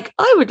 I'm like,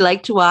 I would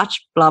like to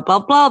watch blah blah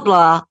blah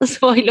blah.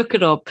 So I look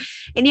it up.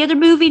 Any other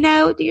movie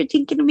now that you're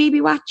thinking of maybe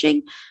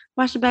watching?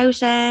 What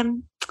about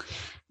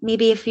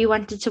maybe if you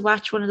wanted to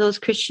watch one of those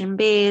Christian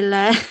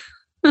Bale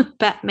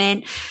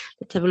Batman?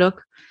 Let's have a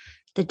look.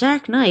 The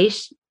Dark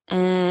Knight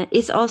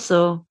is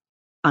also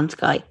on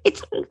Sky.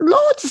 It's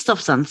loads of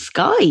stuff's on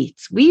Sky.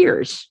 It's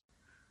weird.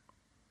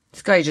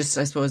 Sky just,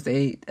 I suppose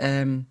they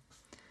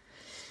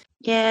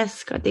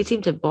yes, they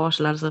seem to have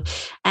bought a lot of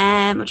stuff.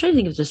 I'm trying to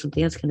think if there's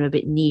something else kind of a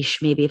bit niche.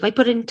 Maybe if I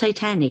put in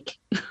Titanic,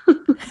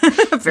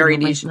 very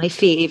niche. My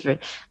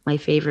favorite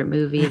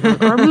movie,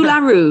 or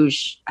Moulin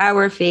Rouge,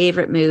 our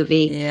favorite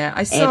movie. Yeah,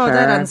 I saw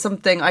that on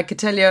something. I could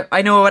tell you.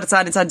 I know what it's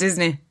on. It's on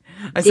Disney.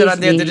 I saw it on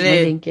the other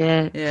day. I think,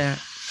 yeah.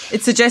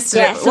 It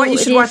suggested what you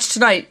should watch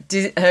tonight.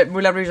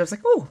 Moulin Rouge. I was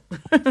like, oh.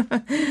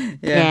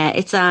 Yeah,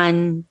 it's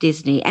on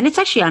Disney. And it's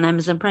actually on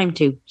Amazon Prime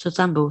too. So it's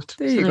on both.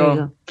 There you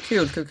go.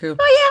 Cool. Oh yeah,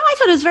 I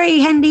thought it was very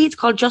handy. It's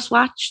called Just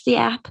Watch, the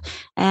app.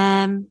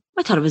 I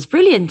thought it was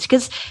brilliant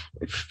because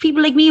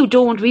people like me we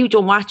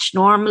don't watch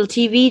normal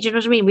TV. Do you know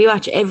what I mean? We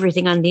watch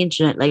everything on the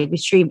internet. Like we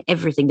stream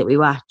everything that we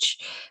watch.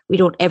 We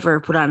don't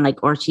ever put on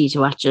like RT to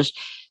watch it.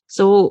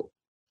 So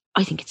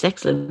I think it's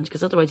excellent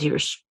because otherwise you're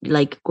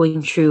like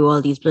going through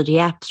all these bloody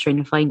apps trying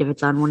to find if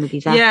it's on one of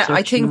these apps. Yeah,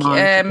 I think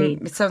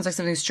it sounds like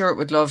something Stuart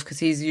would love because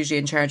he's usually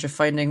in charge of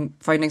finding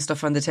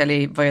stuff on the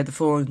telly via the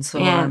phone.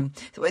 So,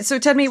 so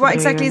tell me, what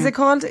exactly is it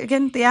called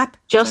again? The app?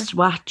 Just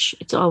Watch.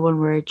 It's all one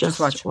word. Just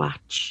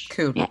watch.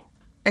 Cool. Yeah.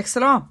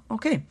 Excellent.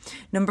 Okay.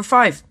 Number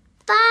 5.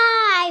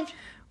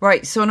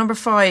 Right. So number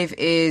 5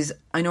 is,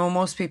 I know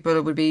most people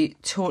would be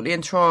totally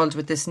enthralled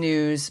with this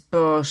news,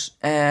 but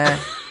Ed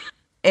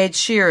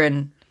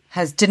Sheeran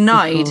has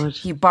denied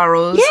he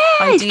borrows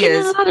ideas. He's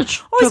getting in a lot of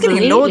trouble. He's getting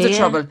in loads of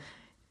trouble.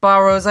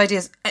 Borrows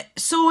ideas.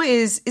 So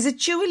is it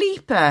Dua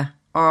Lipa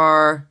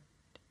or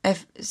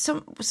if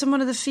some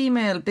one of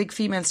the big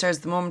female stars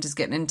at the moment is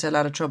getting into a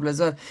lot of trouble as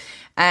well.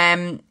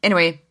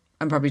 Anyway,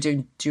 I'm probably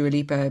doing Dua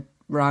Lipa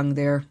wrong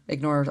there.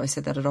 Ignore I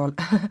said that at all.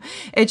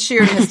 Ed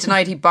Sheeran has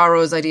denied he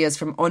borrows ideas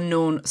from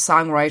unknown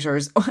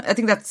songwriters. I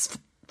think that's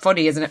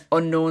funny, isn't it?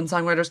 Unknown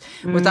songwriters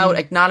without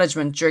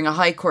acknowledgement during a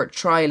High Court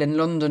trial in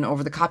London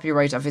over the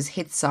copyright of his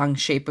hit song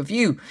Shape of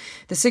You.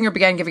 The singer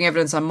began giving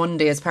evidence on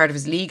Monday as part of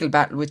his legal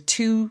battle with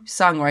two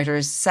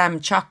songwriters, Sam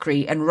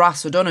Chokri and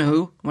Ross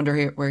O'Donoghue,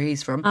 wonder where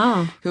he's from,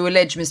 who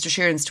allege Mr.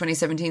 Sheeran's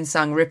 2017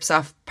 song rips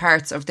off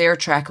parts of their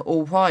track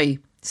Oh Why,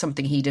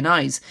 something he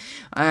denies.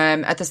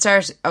 At the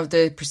start of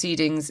the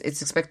proceedings,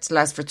 it's expected to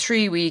last for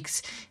 3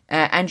 weeks.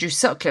 Andrew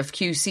Sutcliffe,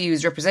 QC,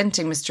 who's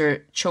representing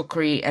Mr.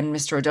 Chokri and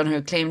Mr.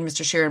 O'Donoghue, claimed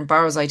Mr. Sheeran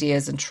borrows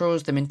ideas and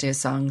throws them into his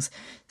songs.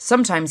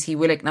 Sometimes he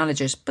will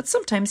acknowledge it, but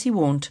sometimes he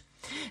won't.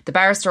 The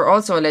barrister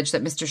also alleged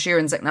that Mr.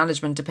 Sheeran's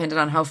acknowledgement depended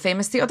on how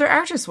famous the other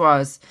artist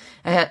was,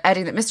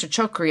 adding that Mr.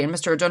 Chokri and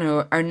Mr.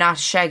 O'Donoghue are not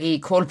Shaggy,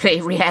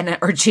 Coldplay, Rihanna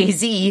or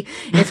Jay-Z.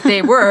 If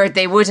they were,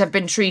 they would have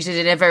been treated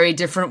in a very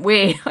different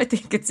way. I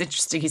think it's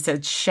interesting he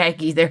said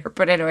Shaggy there,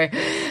 but anyway.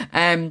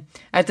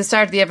 At the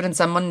start of the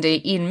evidence on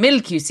Monday, Ian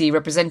Mill QC,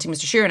 representing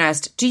Mr. Sheeran,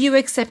 asked, "Do you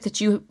accept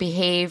that you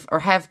behave or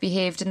have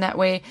behaved in that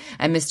way?"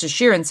 And Mr.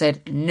 Sheeran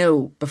said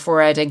no,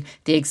 before adding,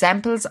 The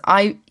examples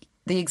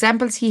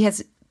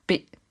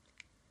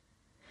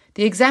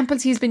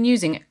he's been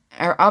using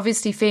are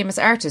obviously famous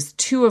artists.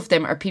 2 of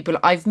them are people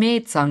I've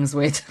made songs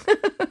with.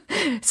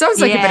 Sounds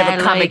like a bit of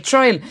a comic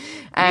trial.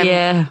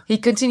 He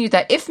continued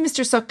that if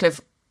Mr.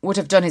 Sutcliffe would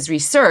have done his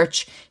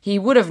research, he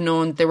would have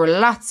known there were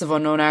lots of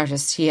unknown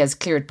artists he has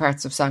cleared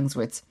parts of songs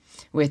with.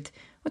 Well,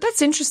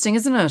 that's interesting,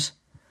 isn't it?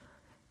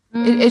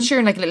 It's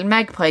Sheeran like a little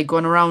magpie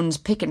going around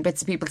picking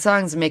bits of people's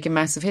songs and making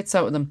massive hits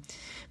out of them.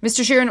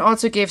 Mr. Sheeran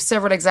also gave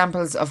several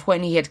examples of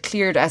when he had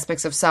cleared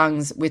aspects of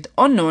songs with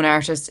unknown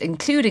artists,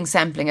 including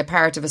sampling a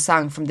part of a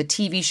song from the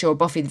TV show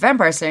Buffy the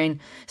Vampire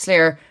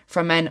Slayer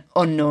from an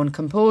unknown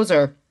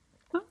composer.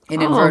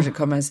 In inverted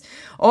commas.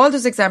 All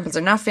those examples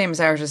are not famous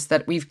artists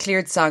that we've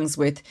cleared songs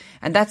with,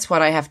 and that's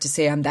what I have to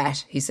say on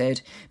that, he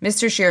said.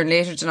 Mr. Sheeran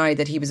later denied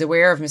that he was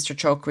aware of Mr.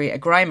 Chokri, a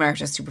grime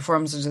artist who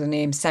performs under the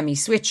name Sammy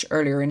Switch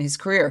earlier in his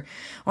career.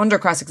 Under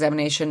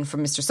cross-examination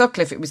from Mr.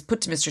 Sutcliffe, it was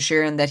put to Mr.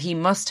 Sheeran that he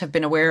must have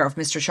been aware of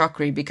Mr.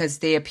 Chokri because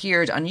they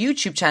appeared on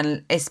YouTube channel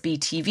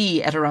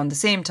SBTV at around the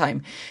same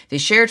time. They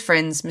shared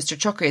friends. Mr.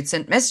 Chokri had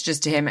sent messages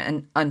to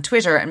him on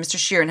Twitter, and Mr.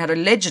 Sheeran had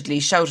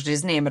allegedly shouted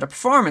his name at a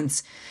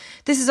performance.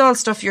 "This is all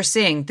stuff you're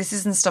saying. This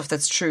isn't stuff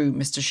that's true,"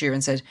 Mr.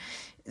 Sheeran said.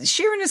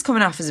 Sheeran is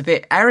coming off as a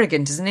bit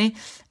arrogant, isn't he?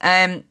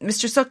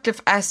 Mr.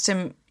 Sutcliffe asked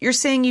him, "You're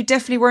saying you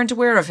definitely weren't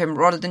aware of him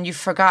rather than you've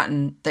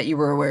forgotten that you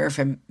were aware of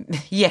him?"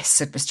 "Yes,"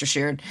 said Mr.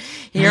 Sheeran.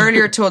 He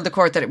earlier told the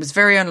court that it was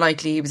very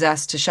unlikely he was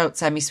asked to shout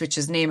Sammy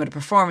Switch's name at a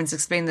performance,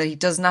 explaining that he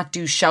does not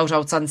do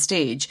shout-outs on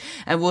stage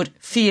and would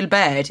feel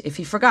bad if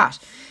he forgot.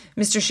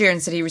 Mr. Sheeran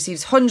said he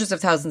receives hundreds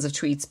of thousands of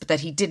tweets, but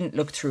that he didn't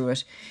look through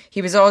it.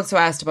 He was also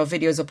asked about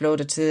videos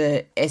uploaded to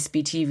the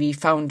SBTV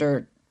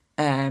founder,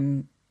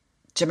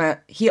 Jamal.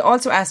 He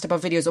also asked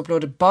about videos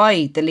uploaded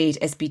by the late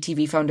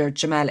SBTV founder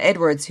Jamal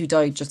Edwards, who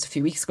died just a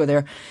few weeks ago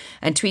there,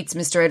 and tweets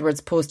Mr. Edwards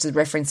posted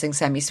referencing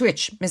Sammy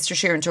Switch. Mr.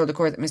 Sheeran told the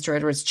court that Mr.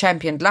 Edwards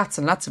championed lots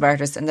and lots of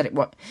artists and that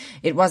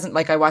it wasn't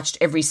like I watched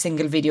every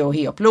single video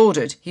he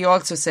uploaded. He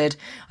also said,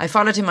 "I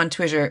followed him on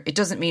Twitter. It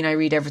doesn't mean I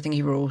read everything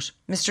he wrote."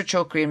 Mr.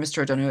 Chokri and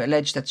Mr. O'Donoghue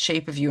alleged that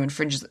Shape of You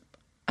infringes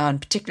on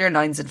particular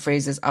lines and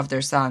phrases of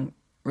their song,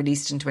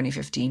 released in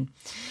 2015.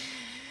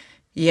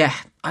 Yeah,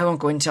 I won't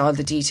go into all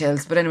the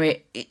details, but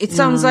anyway, it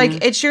sounds like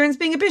Ed Sheeran's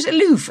being a bit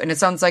aloof, and it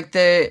sounds like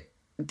the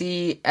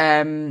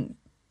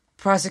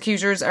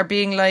prosecutors are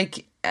being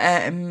like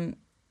kind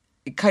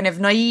of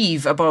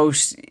naive about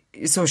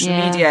social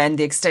media and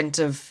the extent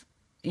of,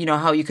 you know,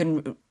 how you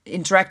can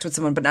interact with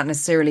someone but not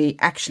necessarily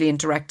actually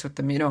interact with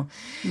them, you know.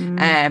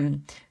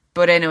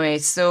 But anyway,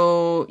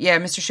 so yeah,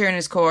 Mr. Sheeran and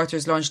his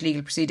co-authors launched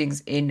legal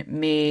proceedings in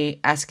May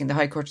asking the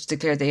High Court to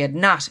declare they had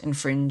not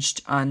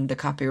infringed on the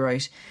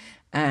copyright.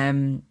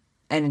 And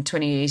in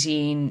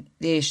 2018,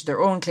 they issued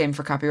their own claim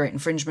for copyright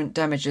infringement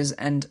damages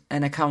and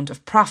an account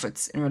of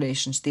profits in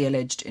relation to the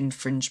alleged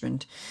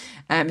infringement.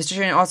 Mr.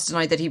 Sheeran also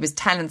denied that he was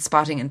talent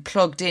spotting and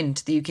plugged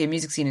into the UK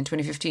music scene in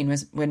 2015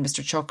 when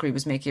Mr. Chokri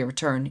was making a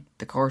return,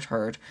 the court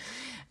heard.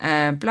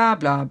 Blah,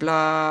 blah,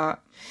 blah.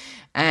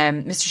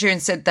 Mr.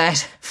 Sheeran said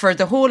that for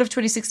the whole of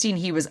 2016,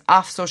 he was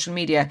off social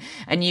media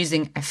and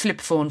using a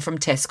flip phone from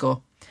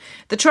Tesco.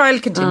 The trial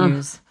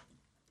continues.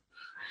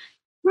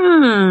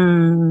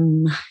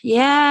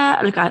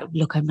 Yeah, look,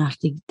 I'm not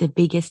the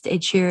biggest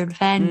Ed Sheeran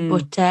fan,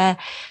 but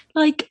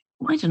like,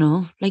 I don't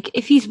know, like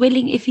if he's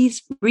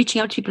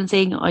reaching out to people and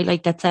saying, "I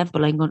like that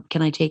sample,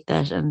 can I take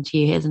that?" and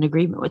he has an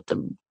agreement with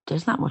them,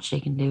 there's not much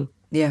they can do.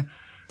 Yeah.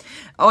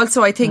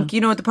 Also, I think,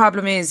 you know, the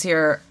problem is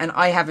here, and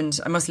I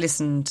must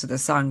listen to the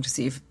song to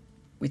see if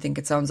we think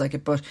it sounds like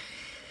it, but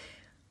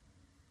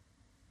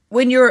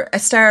when you're a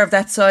star of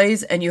that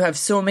size and you have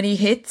so many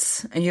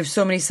hits and you have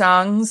so many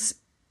songs,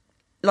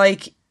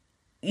 like,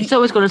 it's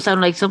always going to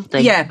sound like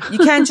something. Yeah, you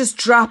can't just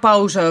drop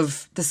out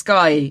of the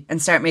sky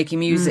and start making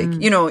music.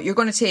 You know, you're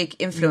going to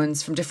take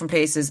influence from different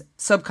places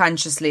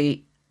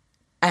subconsciously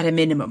at a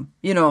minimum,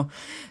 you know.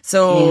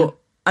 So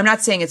I'm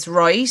not saying it's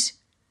right.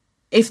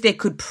 If they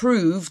could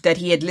prove that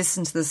he had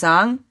listened to the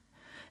song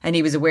and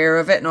he was aware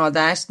of it and all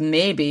that,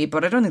 maybe,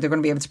 but I don't think they're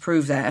going to be able to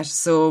prove that.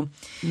 So,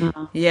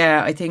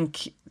 yeah, I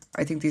think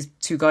these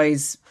two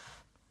guys,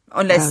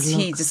 unless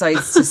he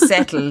decides to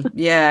settle,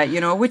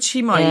 you know, which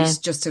he might,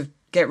 just to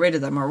get rid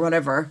of them or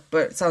whatever,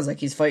 but it sounds like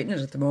he's fighting it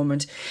at the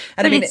moment.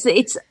 And but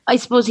it's I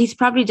suppose he's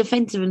probably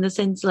defensive in the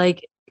sense,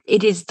 like,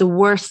 it is the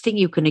worst thing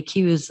you can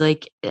accuse,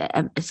 like,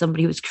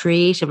 somebody who's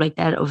creative like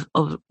that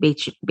of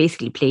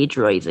basically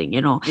plagiarizing,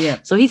 you know. Yeah.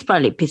 So he's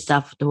probably pissed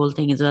off with the whole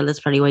thing as well. That's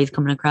probably why he's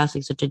coming across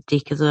like such a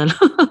dick as well.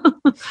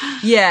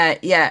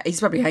 Yeah, he's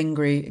probably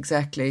angry,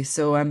 exactly.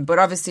 So, but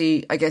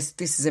obviously, I guess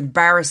this is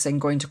embarrassing,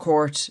 going to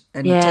court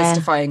and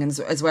testifying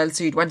as well.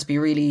 So you'd want to be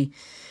really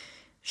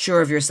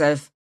sure of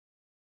yourself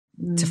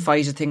to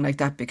fight a thing like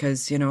that,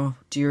 because, you know,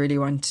 do you really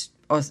want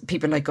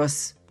people like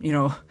us, you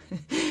know,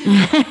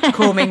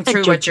 combing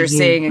through what you're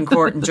saying in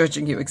court and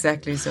judging you?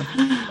 Exactly. So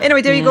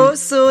anyway, there you go.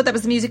 So that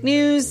was the music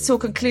news. So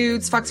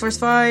concludes Fox Force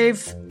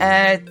 5.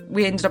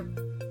 We ended up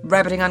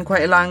rabbiting on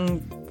quite a long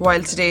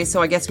while today,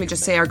 so I guess we'll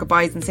just say our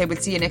goodbyes and say we'll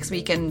see you next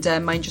week, and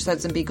mind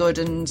yourselves and be good,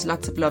 and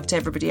lots of love to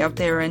everybody out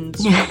there, and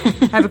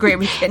have a great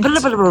weekend. All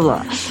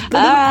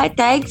right,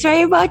 thanks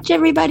very much,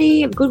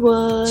 everybody. Have a good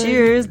one.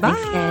 Cheers.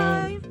 Bye.